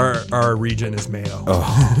spice of our region is mayo.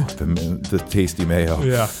 Oh, the tasty mayo.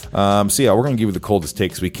 Yeah. We're going to give you the coldest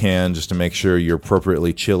takes we can just to make sure you're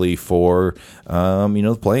appropriately chilly for,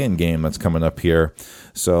 the play-in game that's coming up here.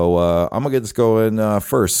 So I'm going to get this going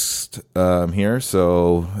first here.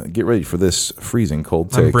 So get ready for this freezing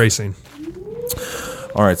cold take. I'm bracing.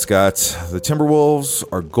 All right, Scott. The Timberwolves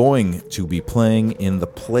are going to be playing in the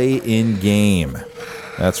play-in game.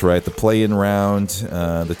 That's right, the play-in round.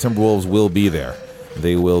 The Timberwolves will be there.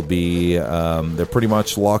 They will be, they're pretty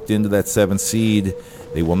much locked into that 7th seed.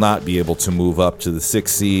 They will not be able to move up to the 6th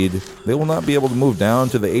seed. They will not be able to move down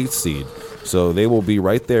to the 8th seed. So they will be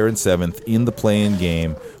right there in 7th in the play-in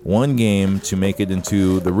game. 1 game to make it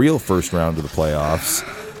into the real first round of the playoffs.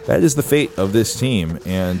 That is the fate of this team.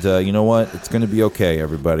 And you know what? It's going to be okay,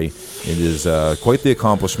 everybody. It is quite the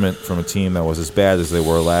accomplishment from a team that was as bad as they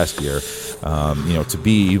were last year. To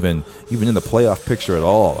be even in the playoff picture at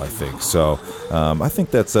all, I think. So I think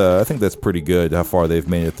that's pretty good how far they've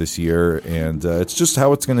made it this year. And it's just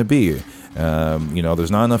how it's going to be.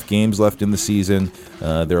 There's not enough games left in the season.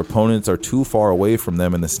 Their opponents are too far away from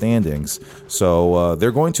them in the standings. So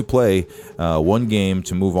they're going to play 1 game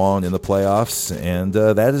to move on in the playoffs, and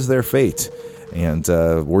that is their fate. And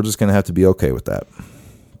we're just going to have to be okay with that.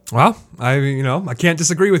 Well, I can't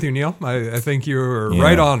disagree with you, Neil. I think you're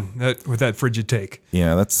right on with that frigid take.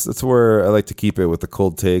 Yeah, that's where I like to keep it with the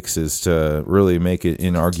cold takes, is to really make it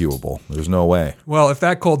inarguable. There's no way. Well, if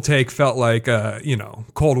that cold take felt like,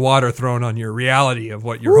 cold water thrown on your reality of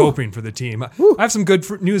what you're hoping for the team, I have some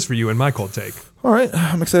good news for you in my cold take. All right,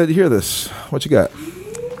 I'm excited to hear this. What you got?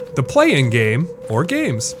 The play-in game, or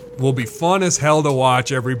games, will be fun as hell to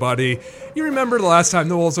watch, everybody. You remember the last time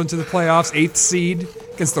the Wolves went to the playoffs, 8th seed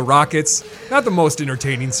against the Rockets? Not the most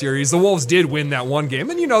entertaining series. The Wolves did win that 1 game.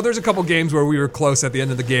 And, there's a couple games where we were close at the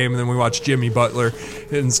end of the game, and then we watched Jimmy Butler,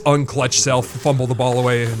 his unclutched self, fumble the ball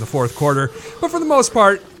away in the 4th quarter. But for the most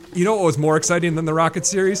part, you know what was more exciting than the Rockets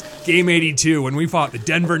series? Game 82, when we fought the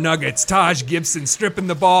Denver Nuggets. Taj Gibson stripping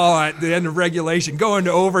the ball at the end of regulation, going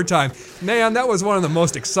to overtime. Man, that was one of the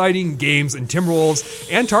most exciting games in Timberwolves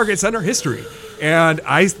and Target Center history. And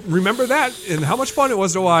I remember that and how much fun it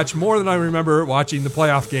was to watch, more than I remember watching the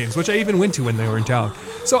playoff games, which I even went to when they were in town.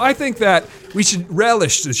 So I think that we should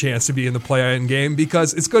relish the chance to be in the play-in game,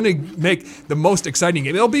 because it's going to make the most exciting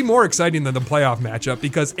game. It'll be more exciting than the playoff matchup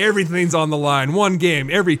because everything's on the line. 1 game,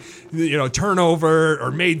 every turnover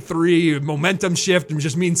or made 3, momentum shift,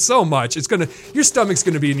 just means so much. Your stomach's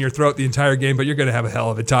going to be in your throat the entire game, but you're going to have a hell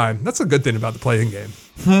of a time. That's a good thing about the play-in game.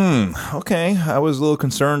 Okay. I was a little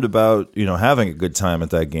concerned about, having a good time at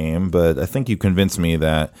that game, but I think you convinced me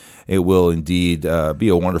that it will indeed be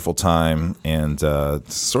a wonderful time, and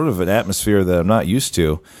sort of an atmosphere that I'm not used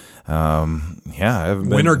to. I haven't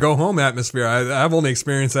been... Win or go home atmosphere. I've only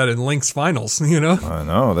experienced that in Lynx finals, I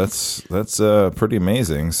know, that's pretty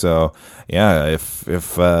amazing. So yeah,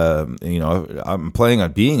 if I'm planning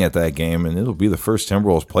on being at that game, and it'll be the first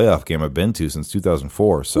Timberwolves playoff game I've been to since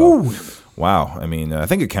 2004. So. Ooh. Wow. I mean, I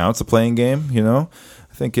think it counts, a playing game,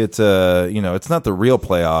 I think it's it's not the real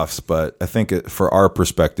playoffs, but I think for our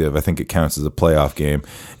perspective, I think it counts as a playoff game,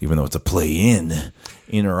 even though it's a play-in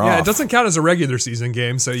or off. Yeah, it doesn't count as a regular season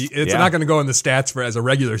game, so it's not going to go in the stats as a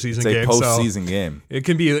regular season game. It's a postseason game. It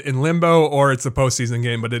can be in limbo or it's a postseason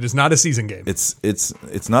game, but it is not a season game. It's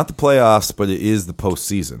not the playoffs, but it is the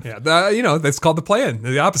postseason. Yeah, that's called the play-in,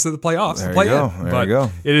 the opposite of the playoffs. There the play-in. you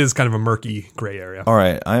go. It is kind of a murky gray area. All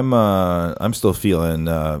right, I'm still feeling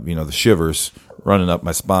the shivers running up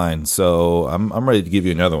my spine, so I'm ready to give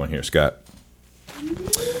you another one here, Scott.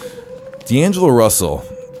 D'Angelo Russell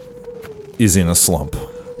is in a slump.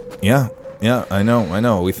 Yeah, I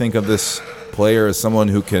know. We think of this player as someone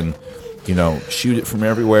who can, shoot it from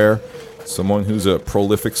everywhere, someone who's a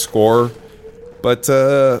prolific scorer, but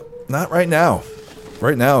not right now.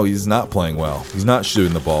 Right now, he's not playing well. He's not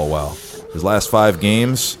shooting the ball well. His last 5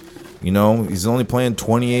 games, he's only playing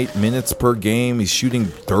 28 minutes per game. He's shooting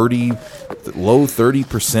low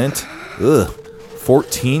 30%.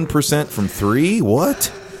 14% from 3.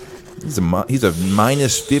 What? He's a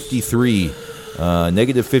minus 53,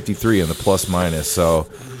 negative 53 in the plus minus. So,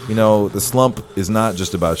 the slump is not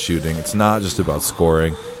just about shooting. It's not just about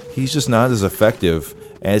scoring. He's just not as effective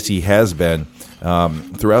as he has been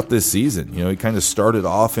throughout this season. He kind of started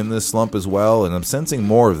off in this slump as well, and I'm sensing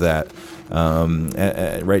more of that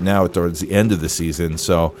right now towards the end of the season.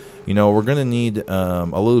 So, we're going to need a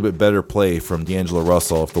little bit better play from D'Angelo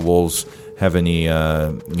Russell if the Wolves have any,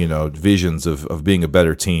 visions of being a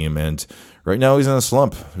better team. And right now he's in a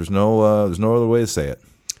slump. There's no other way to say it.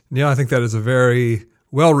 Yeah, I think that is a very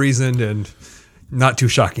well-reasoned and not too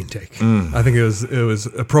shocking take. I think it was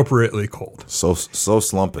appropriately cold. So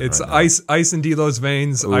slumping. It's right ice in D'Lo's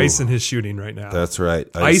veins, ice in his shooting right now. That's right.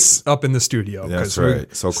 Ice up in the studio. That's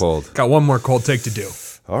right. So cold. Got one more cold take to do.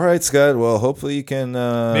 All right, Scott. Well, hopefully you can.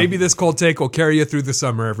 Maybe this cold take will carry you through the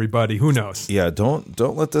summer, everybody. Who knows? Yeah, don't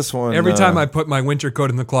let this one. Every time I put my winter coat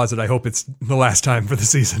in the closet, I hope it's the last time for the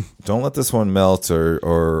season. Don't let this one melt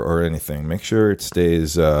or anything. Make sure it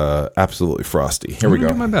stays absolutely frosty. Here we go.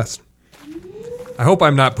 Do my best. I hope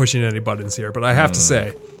I'm not pushing any buttons here, but I have to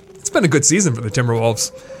say, it's been a good season for the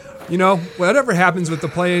Timberwolves. Whatever happens with the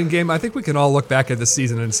play-in game, I think we can all look back at this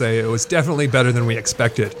season and say it was definitely better than we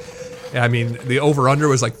expected. I mean, the over-under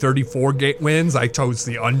was like 34 wins. I chose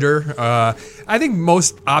the under. I think the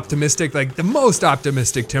most optimistic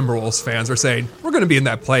Timberwolves fans are saying, we're going to be in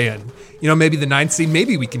that play-in. Maybe the 9th seed,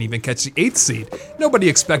 maybe we can even catch the 8th seed. Nobody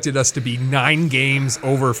expected us to be 9 games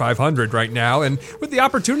over 500 right now, and with the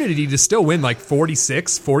opportunity to still win like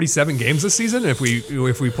 46, 47 games this season if we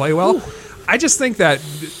play well. Ooh. I just think that,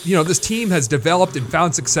 this team has developed and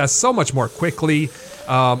found success so much more quickly.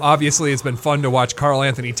 Obviously, it's been fun to watch Karl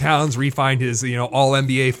Anthony Towns refine his,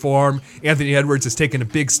 all-NBA form. Anthony Edwards has taken a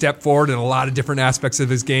big step forward in a lot of different aspects of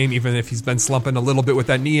his game, even if he's been slumping a little bit with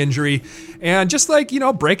that knee injury. And just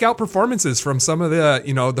breakout performances from some of the,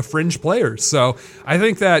 the fringe players. So I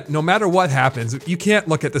think that no matter what happens, you can't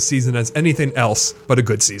look at the season as anything else but a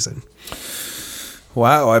good season.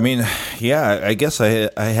 Wow, I mean, yeah, I guess I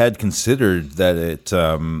had considered that it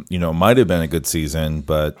might have been a good season,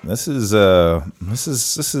 but this is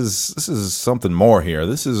something more here.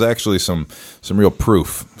 This is actually some real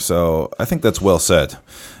proof. So I think that's well said,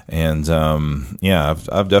 and I'm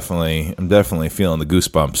definitely feeling the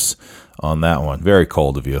goosebumps on that one. Very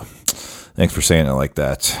cold of you. Thanks for saying it like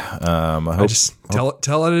that.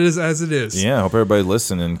 Tell it as it is. Yeah, I hope everybody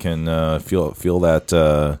listening can feel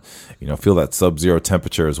that feel that sub-zero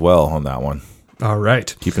temperature as well on that one. All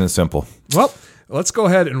right, keeping it simple. Well, let's go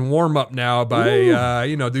ahead and warm up now by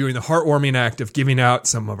doing the heartwarming act of giving out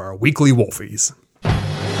some of our weekly Wolfies.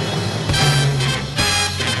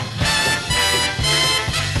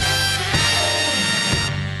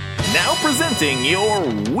 Now presenting your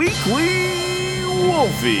weekly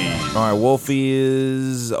Wolfie. All right, Wolfie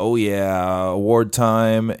is award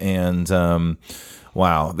time, and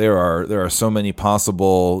wow, there are so many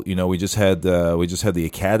possible. We just had the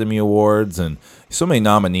Academy Awards and so many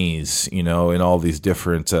nominees. In all these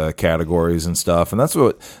different categories and stuff, and that's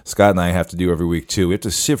what Scott and I have to do every week too. We have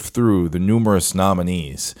to sift through the numerous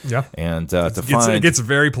nominees. Yeah, and it gets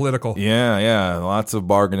very political. Yeah, lots of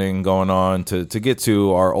bargaining going on to get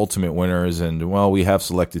to our ultimate winners, and we have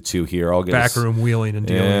selected 2 here. I'll get backroom wheeling and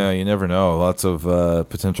dealing. Yeah, you never know. Lots of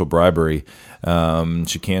potential bribery.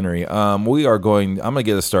 Chicanery. I'm going to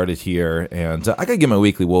get us started here, and I got to give my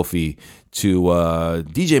weekly Wolfie to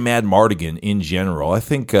DJ Mad Mardigan in general. I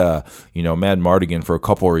think Mad Mardigan, for a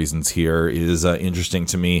couple of reasons here, is interesting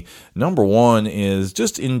to me. Number one is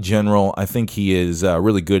just in general, I think he is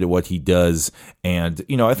really good at what he does, and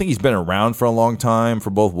I think he's been around for a long time for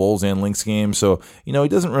both Wolves and Lynx games. So he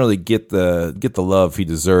doesn't really get the love he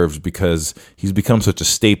deserves because he's become such a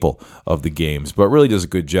staple of the games. But really does a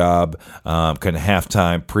good job, kind of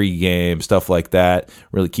halftime, pregame, stuff like that.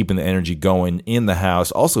 Really keeping the energy going in the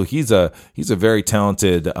house. Also, he's a very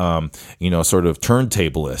talented, sort of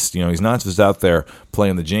turntablist. He's not just out there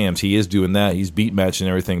playing the jams. He is doing that. He's beat matching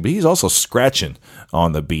everything, but he's also scratching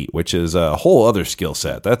on the beat, which is a whole other skill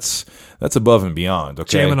set. That's above and beyond.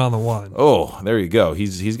 Okay, jamming on the one. Oh, there you go.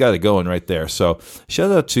 He's got it going right there. So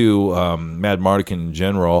shout out to Mad Mardigan in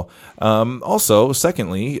general. Also,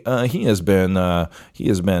 secondly, he has been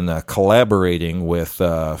collaborating with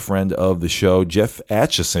a friend of the show, Jeff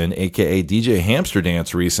Atchison, aka DJ Hamster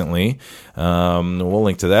Dance, recently. We'll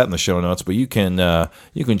link to that in the show notes, but you can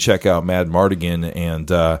check out Mad Mardigan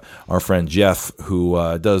and our friend Jeff, who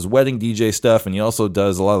does wedding DJ stuff, and he also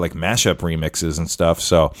does a lot of like mashup remixes and stuff.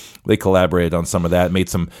 So they collaborated on some of that, made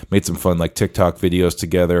some fun like TikTok videos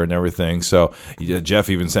together and everything. So Jeff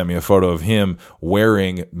even sent me a photo of him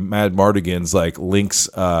wearing Mad Mardigan's like Lynx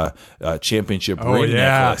championship ring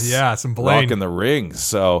necklace. Yeah, some bling. Rocking the rings.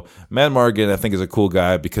 So Mad Mardigan, I think, is a cool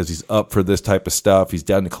guy because he's up for this type of stuff. He's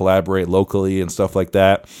down to collaborate locally and stuff like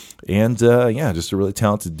that. And just a really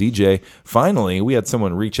talented DJ. Finally, we had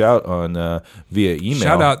someone reach out on via email.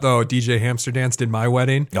 Shout out though, DJ Hamster Dance did my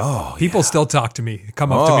wedding. Oh, people still talk to me,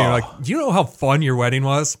 come up to me like, "Do you know how fun your wedding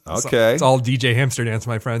was?" Okay, it's all DJ Hamster Dance,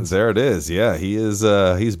 my friends. There it is. Yeah, he is.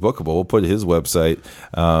 He's bookable. We'll put his website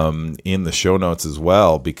in the show notes as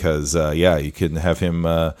well because you can have him.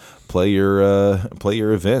 Play your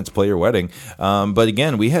events, play your wedding. But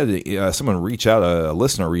again, we had someone reach out, a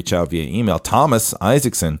listener reach out via email. Thomas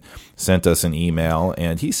Isaacson sent us an email,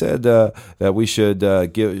 and he said that we should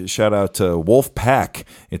give a shout out to Wolf Pack.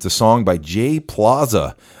 It's a song by Jay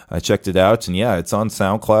Plaza. I checked it out, and it's on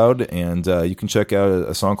SoundCloud, and you can check out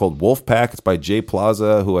a song called Wolf Pack. It's by Jay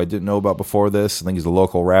Plaza, who I didn't know about before this. I think he's a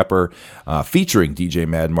local rapper featuring DJ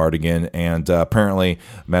Mad Mardigan, and apparently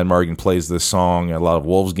Mad Mardigan plays this song at a lot of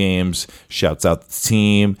Wolves games, shouts out the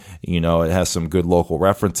team. It has some good local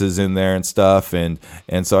references in there and stuff, and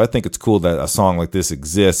so I think it's cool that a song like this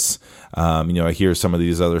exists. I hear some of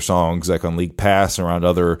these other songs like on League Pass around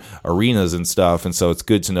other arenas and stuff, and so it's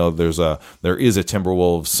good to know there is a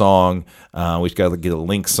Timberwolves song. We've got to get a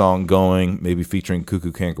Lynx song going, maybe featuring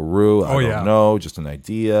Cuckoo Kangaroo. I don't know, just an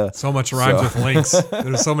idea. So much rhymes with Lynx.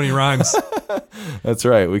 There's so many rhymes. That's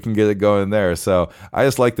right. We can get it going there. So I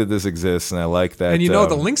just like that this exists, and I like that. And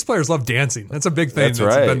the Lynx players love dancing. That's a big thing.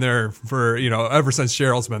 That's been there for ever since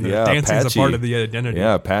Cheryl's been there. Dancing's a part of the identity.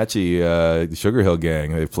 Yeah, Apache, the Sugar Hill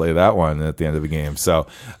Gang, they play that one at the end of the game. So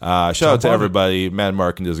shout out to everybody. Mad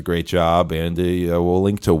Mardigan does a great job, and we'll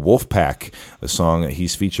link to Wolfpack, a song that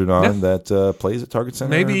he's featured on that plays at Target Center.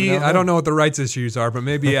 Maybe I don't know what the rights issues are, but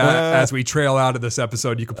maybe as we trail out of this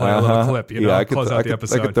episode, you could play a little clip. Close out the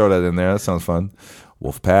episode. I could throw that in there. That sounds fun.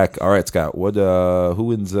 Wolfpack. All right, Scott. What? Who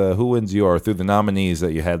wins your through the nominees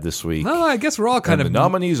that you had this week? Well, I guess we're all kind of the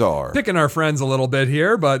nominees are picking our friends a little bit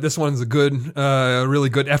here, but this one's a good, really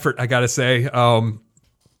good effort. I gotta say.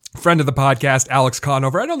 Friend of the podcast, Alex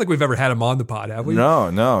Conover. I don't think we've ever had him on the pod, have we?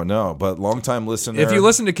 No. But longtime listener. If you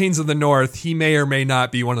listen to Kings of the North, he may or may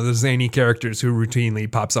not be one of the zany characters who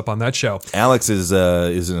routinely pops up on that show. Alex is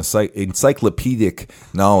an encyclopedic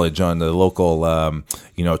knowledge on the local,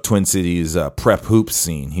 Twin Cities prep hoops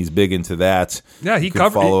scene. He's big into that. Yeah, you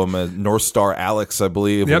can follow him at North Star Alex, I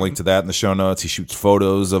believe. We'll link to that in the show notes. He shoots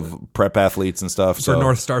photos of prep athletes and stuff. For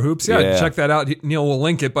North Star Hoops. Yeah, check that out. Neil will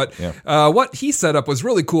link it. But what he set up was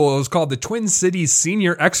really cool. It was called the Twin Cities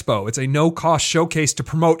Senior Expo. It's a no-cost showcase to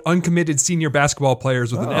promote uncommitted senior basketball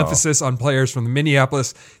players with an emphasis on players from the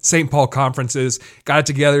Minneapolis, St. Paul conferences. Got it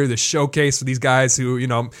together, this showcase for these guys who,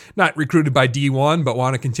 not recruited by D1, but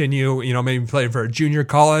want to continue, maybe play for a junior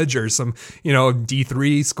college or some,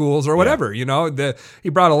 D3 schools or whatever. He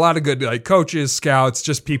brought a lot of good coaches, scouts,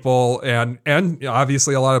 just people, and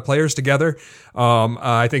obviously a lot of players together.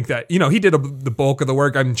 I think that, he did the bulk of the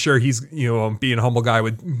work. I'm sure he's, being a humble guy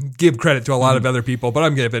would give credit to a lot of other people, but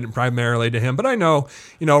I'm giving it primarily to him. But I know,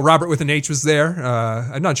 Robert with an H was there.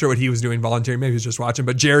 I'm not sure what he was doing volunteering. Maybe he was just watching,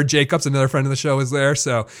 but Jared Jacobs, another friend of the show, was there.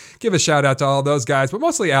 So give a shout out to all those guys, but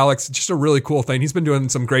mostly Alex. Just a really cool thing. He's been doing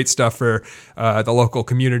some great stuff for the local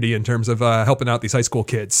community in terms of helping out these high school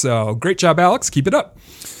kids. So great job, Alex. Keep it up.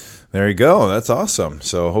 There you go. That's awesome.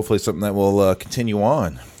 So hopefully something that will continue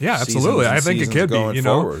on. Yeah, absolutely. I think it could be. You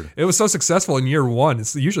know, it was so successful in year one.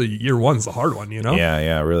 It's usually year one's the hard one. You know.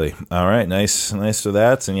 Yeah, really. All right, nice for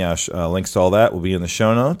that. And yeah, links to all that will be in the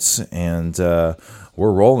show notes. And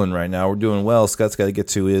we're rolling right now. We're doing well. Scott's got to get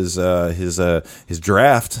to his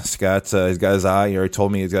draft. Scott, he's got his eye. He already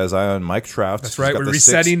told me he's got his eye on Mike Trout. That's right. We're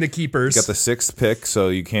resetting the keepers. He's got the 6th pick, so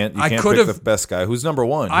you can't pick the best guy. Who's number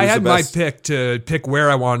one? I had my pick to pick where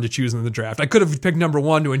I wanted to choose in the draft. I could have picked number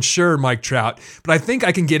 1 to ensure Mike Trout, but I think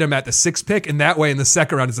I can get him at the 6th pick, and that way in the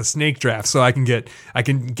second round it's a snake draft, so I can get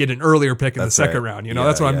an earlier pick in the second round. You know,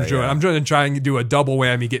 that's what I'm doing. I'm trying to try and do a double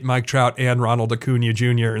whammy, get Mike Trout and Ronald Acuna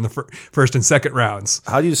Jr. in the first and second rounds.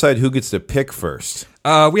 How do you decide who gets to pick first?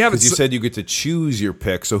 We haven't. You said you get to choose your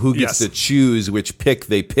pick, so who gets to choose which pick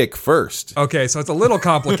they pick first? Okay, so it's a little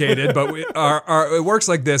complicated, but it works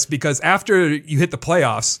like this because after you hit the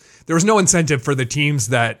playoffs, there was no incentive for the teams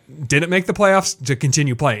that didn't make the playoffs to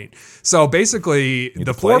continue playing. So basically,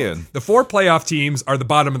 the four playoff teams are the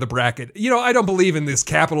bottom of the bracket. You know, I don't believe in this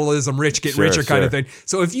capitalism, rich get richer kind of thing.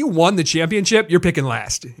 So if you won the championship, you're picking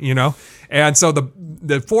last. You know, and so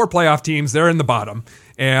the 4 playoff teams, they're in the bottom.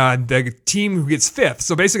 And the team who gets 5th,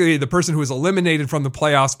 so basically the person who was eliminated from the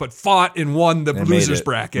playoffs but fought and won the losers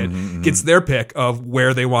bracket gets their pick of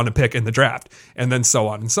where they want to pick in the draft, and then so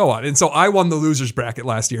on and so on. And so I won the losers bracket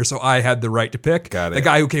last year, so I had the right to pick. Got it. The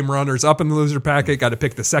guy who came runners up in the loser bracket got to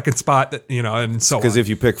pick the second spot, and so on. Because if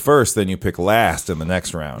you pick first, then you pick last in the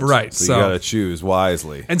next round. Right. So you got to choose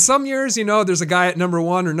wisely. And some years, there's a guy at number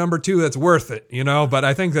 1 or number 2 that's worth it, but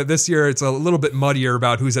I think that this year it's a little bit muddier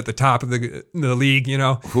about who's at the top of the league,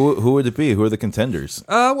 Who would it be? Who are the contenders?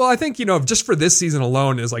 Well, I think, just for this season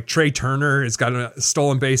alone is like Trey Turner has got a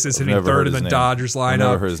stolen bases, hitting 3rd in the Dodgers lineup. I've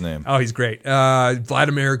never heard his name. Oh, he's great.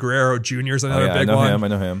 Vladimir Guerrero Jr. is another big one. I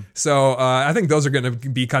know him. So I think those are going to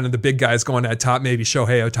be kind of the big guys going at top. Maybe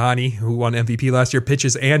Shohei Ohtani, who won MVP last year,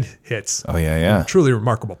 pitches and hits. Oh, yeah. Truly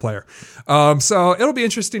remarkable player. So it'll be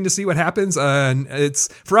interesting to see what happens. And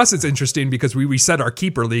for us, it's interesting because we reset our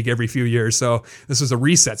keeper league every few years. So this was a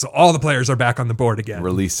reset. So all the players are back on the board again.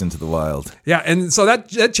 Released into the wild. Yeah, and so that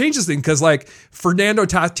changes things because like Fernando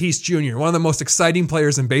Tatis Jr., one of the most exciting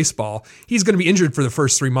players in baseball, he's going to be injured for the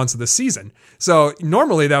first 3 months of the season. So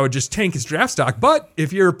normally that would just tank his draft stock. But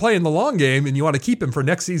if you're playing the long game and you want to keep him for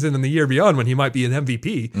next season and the year beyond when he might be an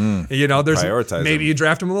MVP, there's maybe you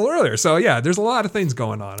draft him a little earlier. So yeah, there's a lot of things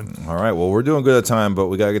going on. All right, well, we're doing good at time, but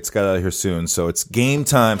we got to get Scott out of here soon. So it's game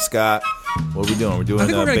time, Scott. What are we doing? We're doing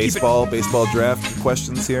baseball draft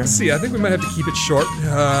questions here. Let's see, I think we might have to keep it short.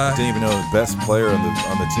 Didn't even know the best player on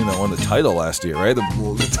the team that won the title last year, right?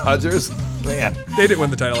 The Dodgers. Man, they didn't win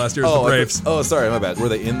the title last year. It was the Braves. Sorry, my bad. Were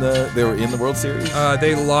they in the World Series?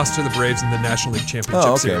 They lost to the Braves in the National League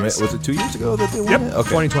Championship Series. Was it 2 years ago that they won it?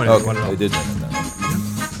 Okay. 2020. Okay. They did win it then.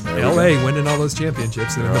 LA winning all those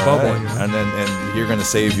championships in the bubble. And you're going to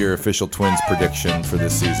save your official Twins prediction for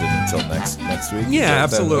this season until next week? Yeah,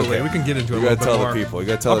 absolutely. Okay. We can get into it a little bit more. You got to tell the people. You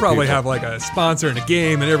got to tell I'll probably have like a sponsor and a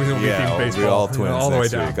game and everything will be themed baseball. We'll be all Twins all the way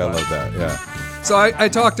down. Week. I love that, yeah. So I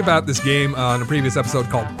talked about this game on a previous episode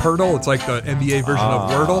called Purtle. It's like the NBA version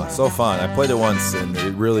of Wordle. So fun. I played it once and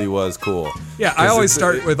it really was cool. Yeah, I always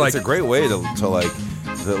start with like... It's a great way to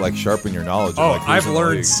sharpen your knowledge. I've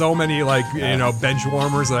learned so many bench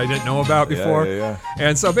warmers that I didn't know about before. Yeah.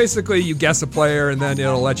 And so basically you guess a player and then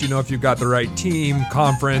it'll let you know if you've got the right team,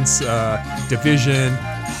 conference, division,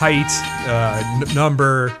 height,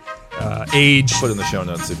 number, age. Put in the show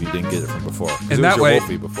notes if you didn't get it from before. And that way,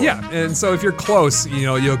 before. Yeah. And so if you're close,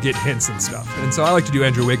 you'll get hints and stuff. And so I like to do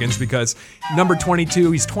Andrew Wiggins because number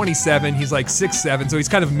 22, he's 27, he's like 6'7", so he's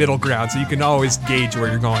kind of middle ground. So you can always gauge where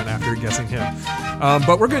you're going after guessing him.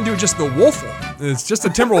 But we're going to do just the Woeful. It's just a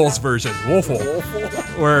Timberwolves version, Woeful.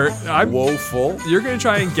 Woeful. You're going to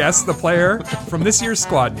try and guess the player from this year's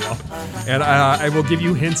squad, Neil. And I will give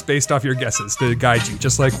you hints based off your guesses to guide you,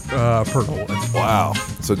 just like Purtle. Wow.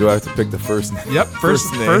 So do I have to pick the first name? Yep,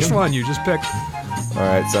 first one you just picked. All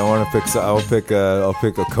right, so I want to pick. So I'll pick a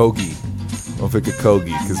Kogi. I'll pick a Kogi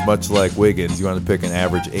because much like Wiggins, you want to pick an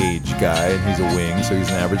average age guy, and he's a wing, so he's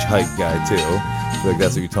an average height guy too. I feel like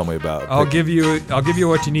that's what you told me about. I'll give you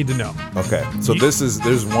what you need to know. Okay, so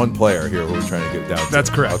there's one player here who we're trying to get down to. That's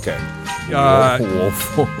correct. Okay.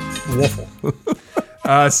 Woeful.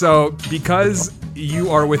 So because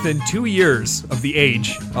you are within 2 years of the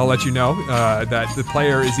age, I'll let you know that the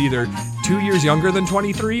player is either 2 years younger than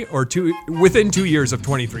 23 or within 2 years of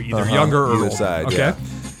 23, either younger or older. Side, okay. Yeah.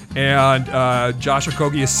 And Josh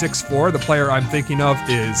Okogie is 6'4". The player I'm thinking of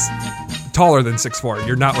is taller than 6'4".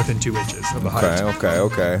 You're not within 2 inches of the height.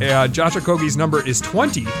 Okay. And Josh Okogie's number is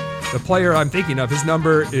 20. The player I'm thinking of, his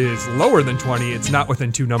number is lower than 20. It's not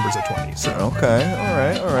within 2 numbers of 20. So,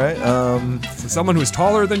 Okay, all right. so someone who's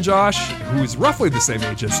taller than Josh, who's roughly the same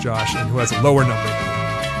age as Josh, and who has a lower number than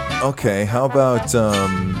him. Okay, how about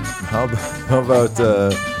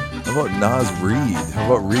Nas Reed? How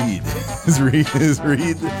about Reed? Is Reed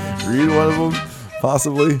one of them?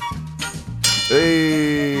 Possibly.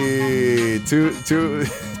 Hey, two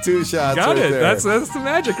shots. Got right it. there. That's the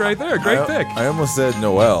magic right there. Great pick. I almost said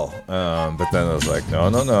Noel, but then I was like, no.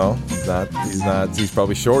 He's not. He's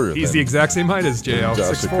probably shorter. He's than the exact same height as JL,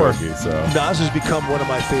 Josh 6'4". Okogie, so. Nas has become one of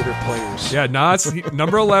my favorite players. Yeah, Nas,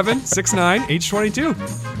 number 11, 6'9", age 22.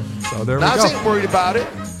 So there we Nas go. ain't worried about it.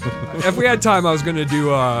 If we had time, I was going to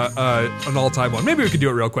do an all-time one. Maybe we could do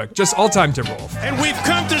it real quick. Just all-time Timberwolf. And we've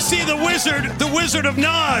come to see the Wizard of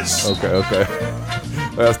Nas. Okay.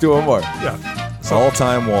 Let's do one more. Yeah.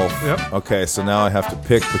 All-time Wolf. Yep. Okay, so now I have to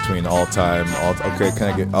pick between all-time. Okay,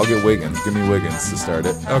 I'll get Wiggins. Give me Wiggins to start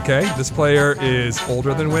it. Okay, this player is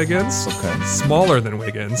older than Wiggins. Okay. Smaller than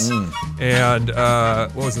Wiggins. And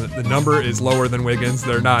what was it? The number is lower than Wiggins.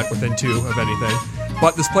 They're not within 2 of anything.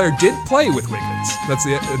 But this player did play with Wiggins. That's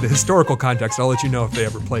the historical context. I'll let you know if they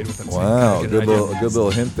ever played with him. So Wow, you can good get an idea. little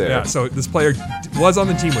hint there. Yeah, so this player was on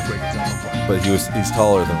the team with Wiggins at one point. But he's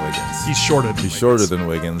taller than Wiggins. He's shorter than He's Wiggins. shorter than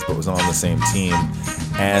Wiggins, but was on the same team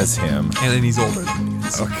as him. And then he's older than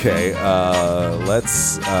Wiggins. Okay, let's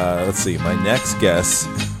see. My next guess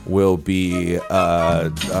will be I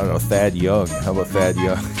don't know, Thad Young. How about Thad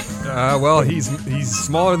Young? Well, he's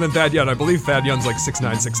smaller than Thad Young. I believe Thad Young's like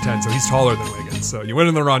 6'9", 6'10", so he's taller than Wiggins. So you went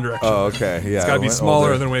in the wrong direction. Oh, okay, yeah. It's got to I be went smaller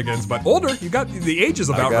older. than Wiggins, but older. You got the age is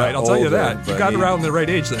about got right. I'll tell you older, that. You but got he- around the right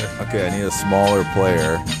age there. Okay, I need a smaller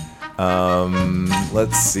player.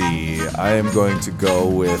 Let's see. I am going to go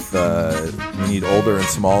with. We need older and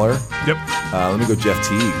smaller. Yep. Let me go Jeff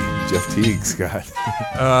Teague. Jeff Teague, Scott.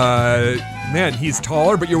 Man, he's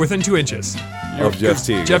taller, but you're within 2 inches. Of Jeff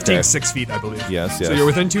Teague. Jeff okay. Teague's 6 feet, I believe. Yes. So you're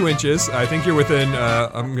within 2 inches. I think you're within.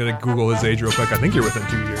 I'm gonna Google his age real quick. I think you're within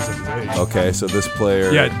 2 years of his age. Okay, so this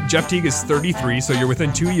player. Yeah, Jeff Teague is 33, so you're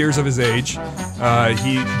within 2 years of his age.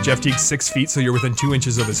 Jeff Teague's 6 feet, so you're within 2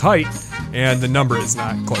 inches of his height, and the number is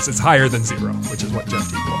not close. It's higher than 0, which is what Jeff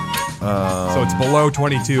Teague was. So it's below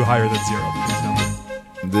 22, higher than 0. His number.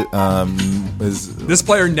 This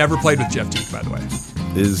player never played with Jeff Teague, by the way.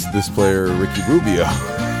 Is this player Ricky Rubio?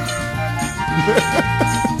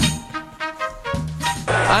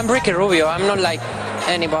 I'm Ricky Rubio. I'm not like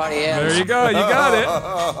anybody else. There you go. You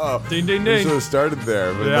got it. Ding, ding, You should ding. have started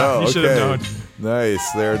there, but Yeah, no. you Okay. should have known.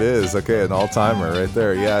 Nice, there it is. Okay, an all-timer right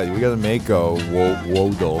there. Yeah, we got to make a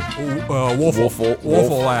Wodle.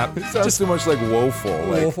 Woeful app. It sounds too much like woeful.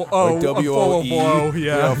 Like, Woeful. Oh, like full of W-O-E. woe,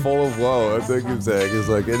 yeah. full of woe. I think it's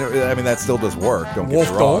like, I mean, that still does work. Don't get me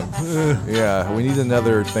Woeful. wrong. Yeah, we need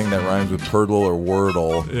another thing that rhymes with Purdle or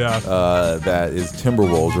Wordle. Yeah. That is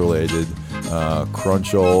Timberwolves related.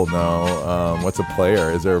 Crunchel, no. What's a player?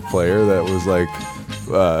 Is there a player that was like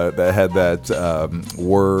that had that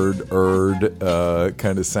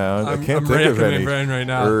kind of sound? I can't think of racking any. my brain right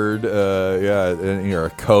now. Yeah, and you're a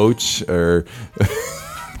coach or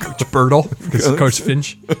Coach Birtle. Coach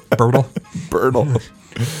Finch. Birtle. Birtle.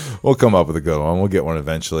 We'll come up with a good one. We'll get one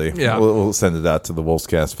eventually. Yeah. We'll send it out to the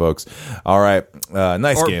Wolfscast folks. All right.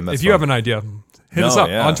 Nice Or game. That's if you fun. have an idea, hit us up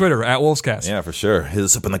on Twitter at Wolfscast. Yeah, for sure. Hit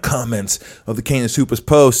us up in the comments of the Canis Hoopus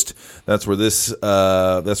post. That's where this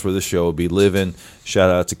show will be living. Shout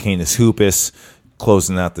out to Canis Hoopus,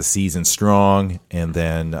 closing out the season strong. And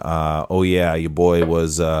then, your boy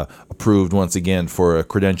was approved once again for a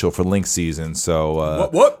credential for Link season. So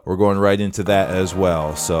What? we're going right into that as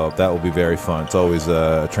well. So that will be very fun. It's always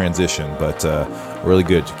a transition, but really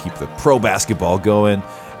good to keep the pro basketball going.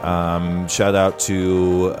 Shout out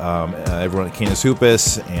to everyone at Canis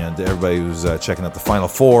Hoopus and everybody who's checking out the Final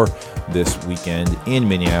Four this weekend in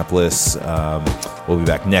Minneapolis. We'll be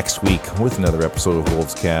back next week with another episode of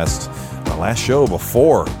Wolvescast. The last show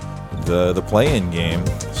before the play-in game,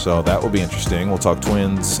 so that will be interesting. We'll talk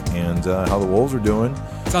Twins and how the Wolves are doing.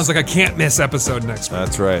 Sounds like a can't miss episode next week.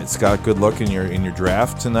 That's right, Scott. Good luck in your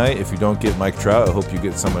draft tonight. If you don't get Mike Trout, I hope you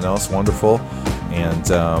get someone else wonderful.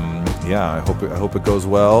 And I hope it goes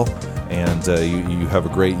well, and you have a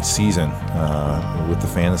great season with the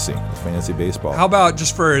fantasy baseball. How about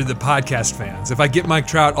just for the podcast fans? If I get Mike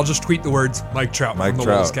Trout, I'll just tweet the words Mike Trout Mike from the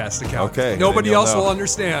Trout. Wolfscast account. Okay, Nobody then you'll else know. will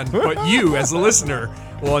understand, but you, as the listener,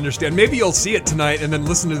 will understand. Maybe you'll see it tonight and then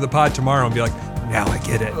listen to the pod tomorrow and be like, Now I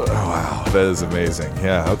get it. Oh, wow. That is amazing.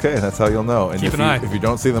 Yeah, okay, that's how you'll know. And Keep an eye. If you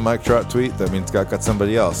don't see the Mike Trout tweet, that means Scott got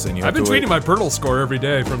somebody else. And I've been tweeting my Pirtle score every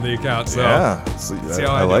day from the account. So yeah,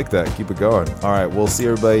 I like that. Keep it going. All right, we'll see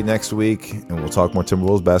everybody next week, and we'll talk more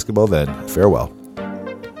Timberwolves basketball then. Farewell.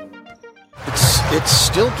 It's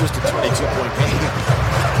still just a 22-point game.